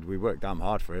promoted. We worked damn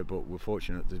hard for it, but we're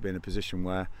fortunate to be in a position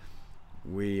where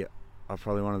we are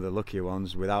probably one of the luckier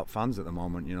ones without fans at the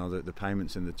moment. You know, the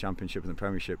payments in the Championship and the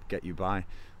Premiership get you by.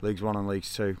 Leagues 1 and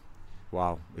Leagues 2,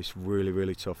 wow, it's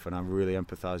really tough, and I really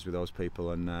empathise with those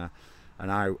people, and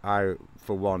I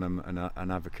for one am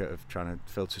an advocate of trying to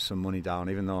filter some money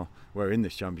down. Even though we're in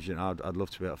this Championship, I'd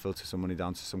love to be able to filter some money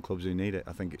down to some clubs who need it.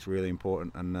 I think it's really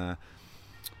important, and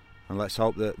let's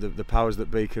hope that the powers that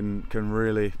be can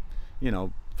really, you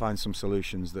know, find some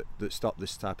solutions that stop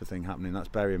this type of thing happening. That's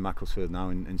Bury and Macclesfield now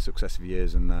in successive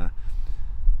years, and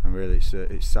really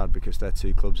it's sad, because they're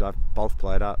 2 clubs I've both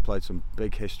played at, played some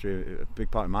big history, a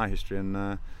big part of my history, and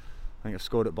I think I've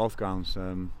scored at both grounds.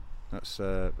 That's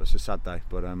a sad day,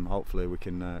 but hopefully we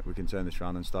can turn this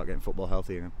around and start getting football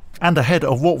healthy again. And ahead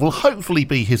of what will hopefully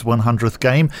be his 100th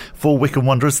game for Wycombe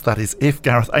Wanderers, that is if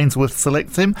Gareth Ainsworth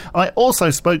selects him, I also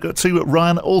spoke to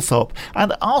Ryan Alsop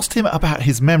and asked him about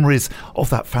his memories of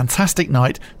that fantastic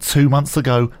night 2 months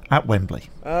ago at Wembley.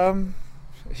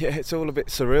 Yeah, it's all a bit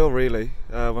surreal, really,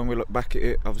 when we look back at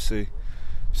it. Obviously,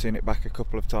 seen it back a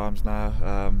couple of times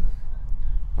now.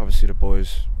 Obviously, the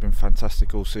boys have been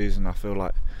fantastic all season. I feel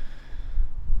like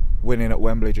winning at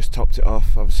Wembley just topped it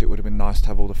off. Obviously, it would have been nice to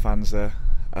have all the fans there,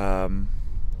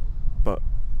 but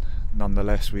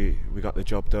nonetheless, we got the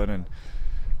job done and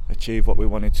achieved what we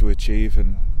wanted to achieve.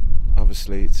 And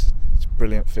obviously, it's a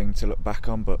brilliant thing to look back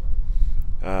on, but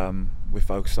we're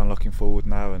focused on looking forward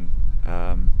now and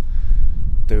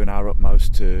doing our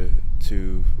utmost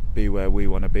to be where we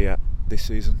want to be at this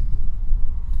season.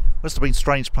 Must have been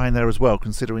strange playing there as well,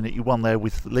 considering that you won there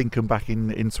with Lincoln back in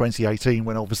 2018,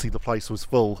 when obviously the place was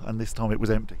full, and this time it was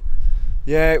empty.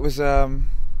 Yeah, it was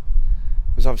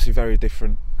obviously very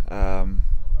different.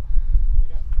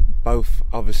 Both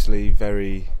obviously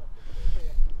very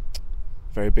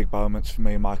big moments for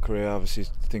me in my career. Obviously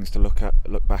things to look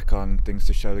back on, things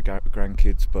to show the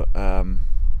grandkids, but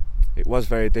it was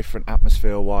very different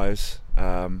atmosphere-wise.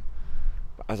 But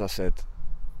as I said,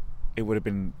 it would have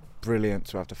been brilliant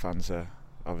to have the fans there.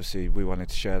 Obviously we wanted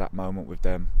to share that moment with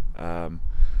them, and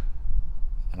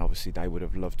obviously they would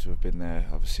have loved to have been there.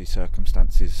 Obviously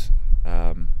circumstances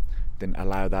didn't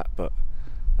allow that, but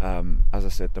as I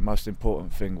said, the most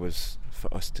important thing was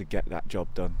for us to get that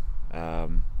job done,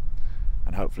 and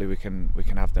hopefully we can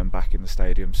have them back in the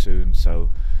stadium soon, so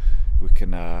we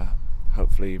can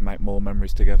hopefully make more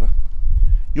memories together.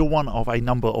 You're one of a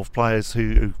number of players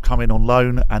who come in on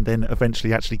loan and then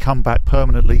eventually actually come back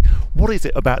permanently. What is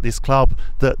it about this club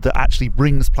that actually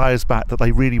brings players back, that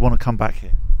they really want to come back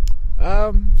here?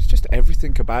 It's just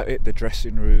everything about it: the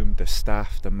dressing room, the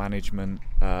staff, the management.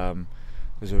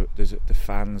 There's the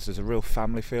fans. There's a real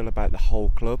family feel about the whole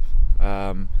club,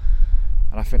 and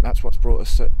I think that's what's brought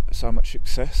us so much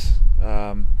success.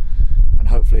 And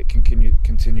hopefully it can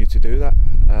continue to do that.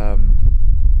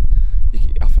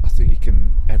 I think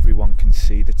everyone can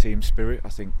see the team spirit. I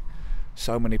think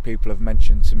so many people have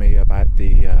mentioned to me about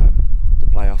the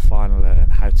playoff final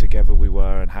and how together we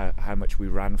were and how much we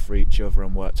ran for each other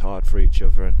and worked hard for each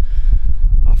other. And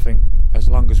I think as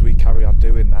long as we carry on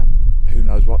doing that, who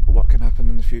knows what can happen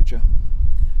in the future.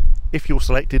 If you're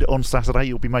selected on Saturday,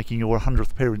 you'll be making your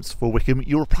 100th appearance for Wycombe.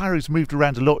 You're a player who's moved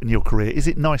around a lot in your career. Is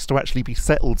it nice to actually be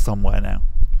settled somewhere now?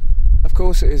 Of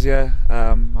course it is, yeah.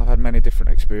 I've had many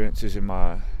different experiences in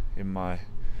my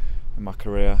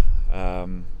career.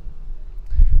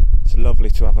 It's lovely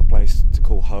to have a place to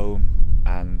call home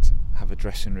and have a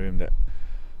dressing room that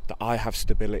I have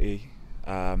stability.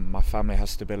 My family has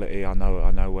stability. I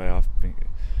know where I've been.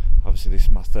 Obviously, this is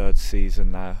my 3rd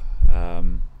season now.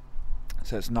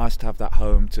 So it's nice to have that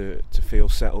home to feel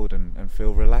settled and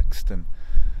feel relaxed. And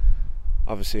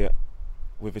obviously,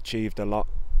 we've achieved a lot,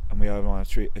 and we want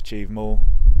to achieve more.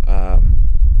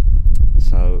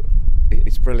 So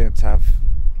it's brilliant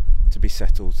to be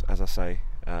settled, as I say,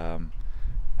 and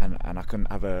I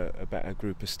couldn't have a better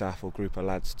group of staff or group of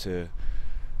lads to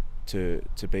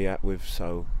be at with.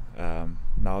 So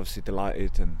now, obviously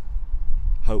delighted, and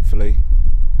hopefully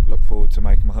look forward to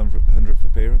making my 100th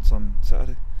appearance on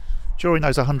Saturday. During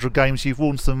those 100 games, you've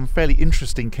worn some fairly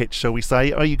interesting kits, shall we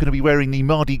say. Are you going to be wearing the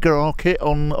Mardi Gras kit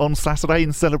on Saturday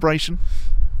in celebration?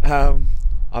 I'll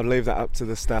leave that up to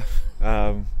the staff.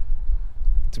 To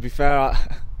be fair,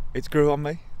 it's grew on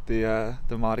me, the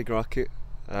Mardi Gras kit.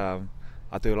 I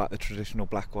do like the traditional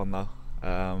black one though.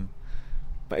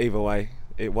 But either way,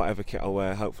 whatever kit I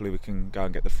wear, hopefully we can go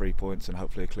and get the 3 points and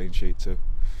hopefully a clean sheet too,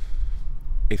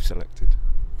 if selected.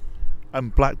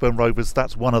 And Blackburn Rovers,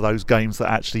 that's one of those games that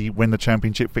actually, when the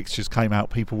Championship fixtures came out,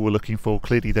 people were looking for.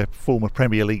 Clearly, they're former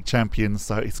Premier League champions,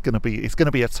 so it's going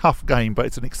to be a tough game, but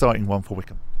it's an exciting one for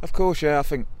Wycombe. Of course, yeah. I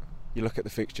think you look at the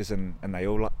fixtures and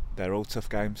they're all tough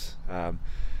games.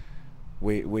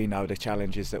 We know the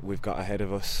challenges that we've got ahead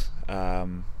of us.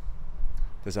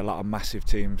 There's a lot of massive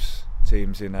teams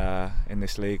in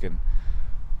this league, and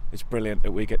it's brilliant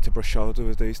that we get to brush shoulders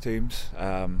with these teams.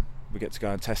 We get to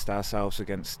go and test ourselves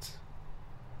against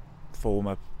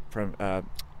former Premier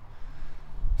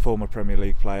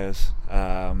League players,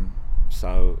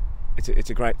 so it's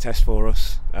a great test for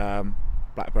us.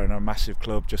 Blackburn are a massive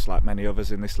club, just like many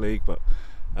others in this league, but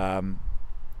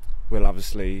we'll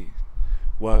obviously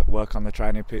work on the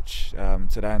training pitch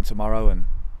today and tomorrow, and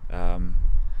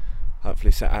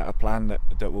hopefully set out a plan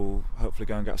that will hopefully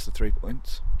go and get us the 3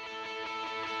 points.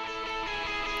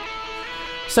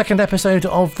 Second episode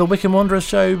of the Wycombe Wanderers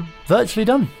show virtually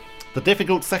done. The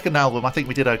difficult second album, I think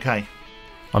we did okay.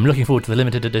 I'm looking forward to the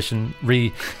limited edition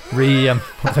what do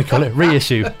they call it?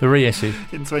 Reissue. The reissue.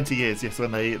 In 20 years, yes,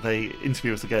 when they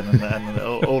interview us again and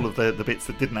all of the bits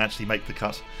that didn't actually make the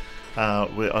cut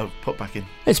I've put back in.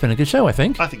 It's been a good show, I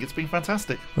think. I think it's been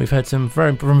fantastic. We've had some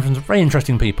very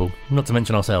interesting people, not to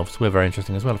mention ourselves. We're very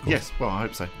interesting as well, of course. Yes, well, I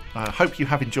hope so. I hope you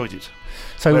have enjoyed it,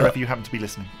 so, wherever you happen to be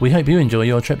listening. We hope you enjoy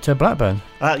your trip to Blackburn.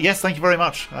 Yes, thank you very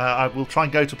much. I will try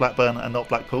and go to Blackburn and not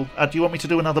Blackpool. Do you want me to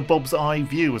do another Bob's Eye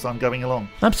view as I'm going along?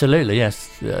 Absolutely,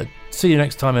 yes. See you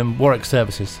next time in Warwick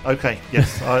Services. Okay,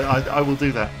 yes, I will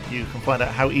do that. You can find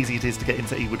out how easy it is to get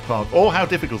into Ewood Park, or how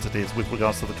difficult it is with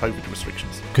regards to the COVID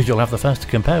restrictions. Because you'll have the first to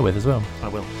compare with as well. I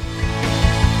will.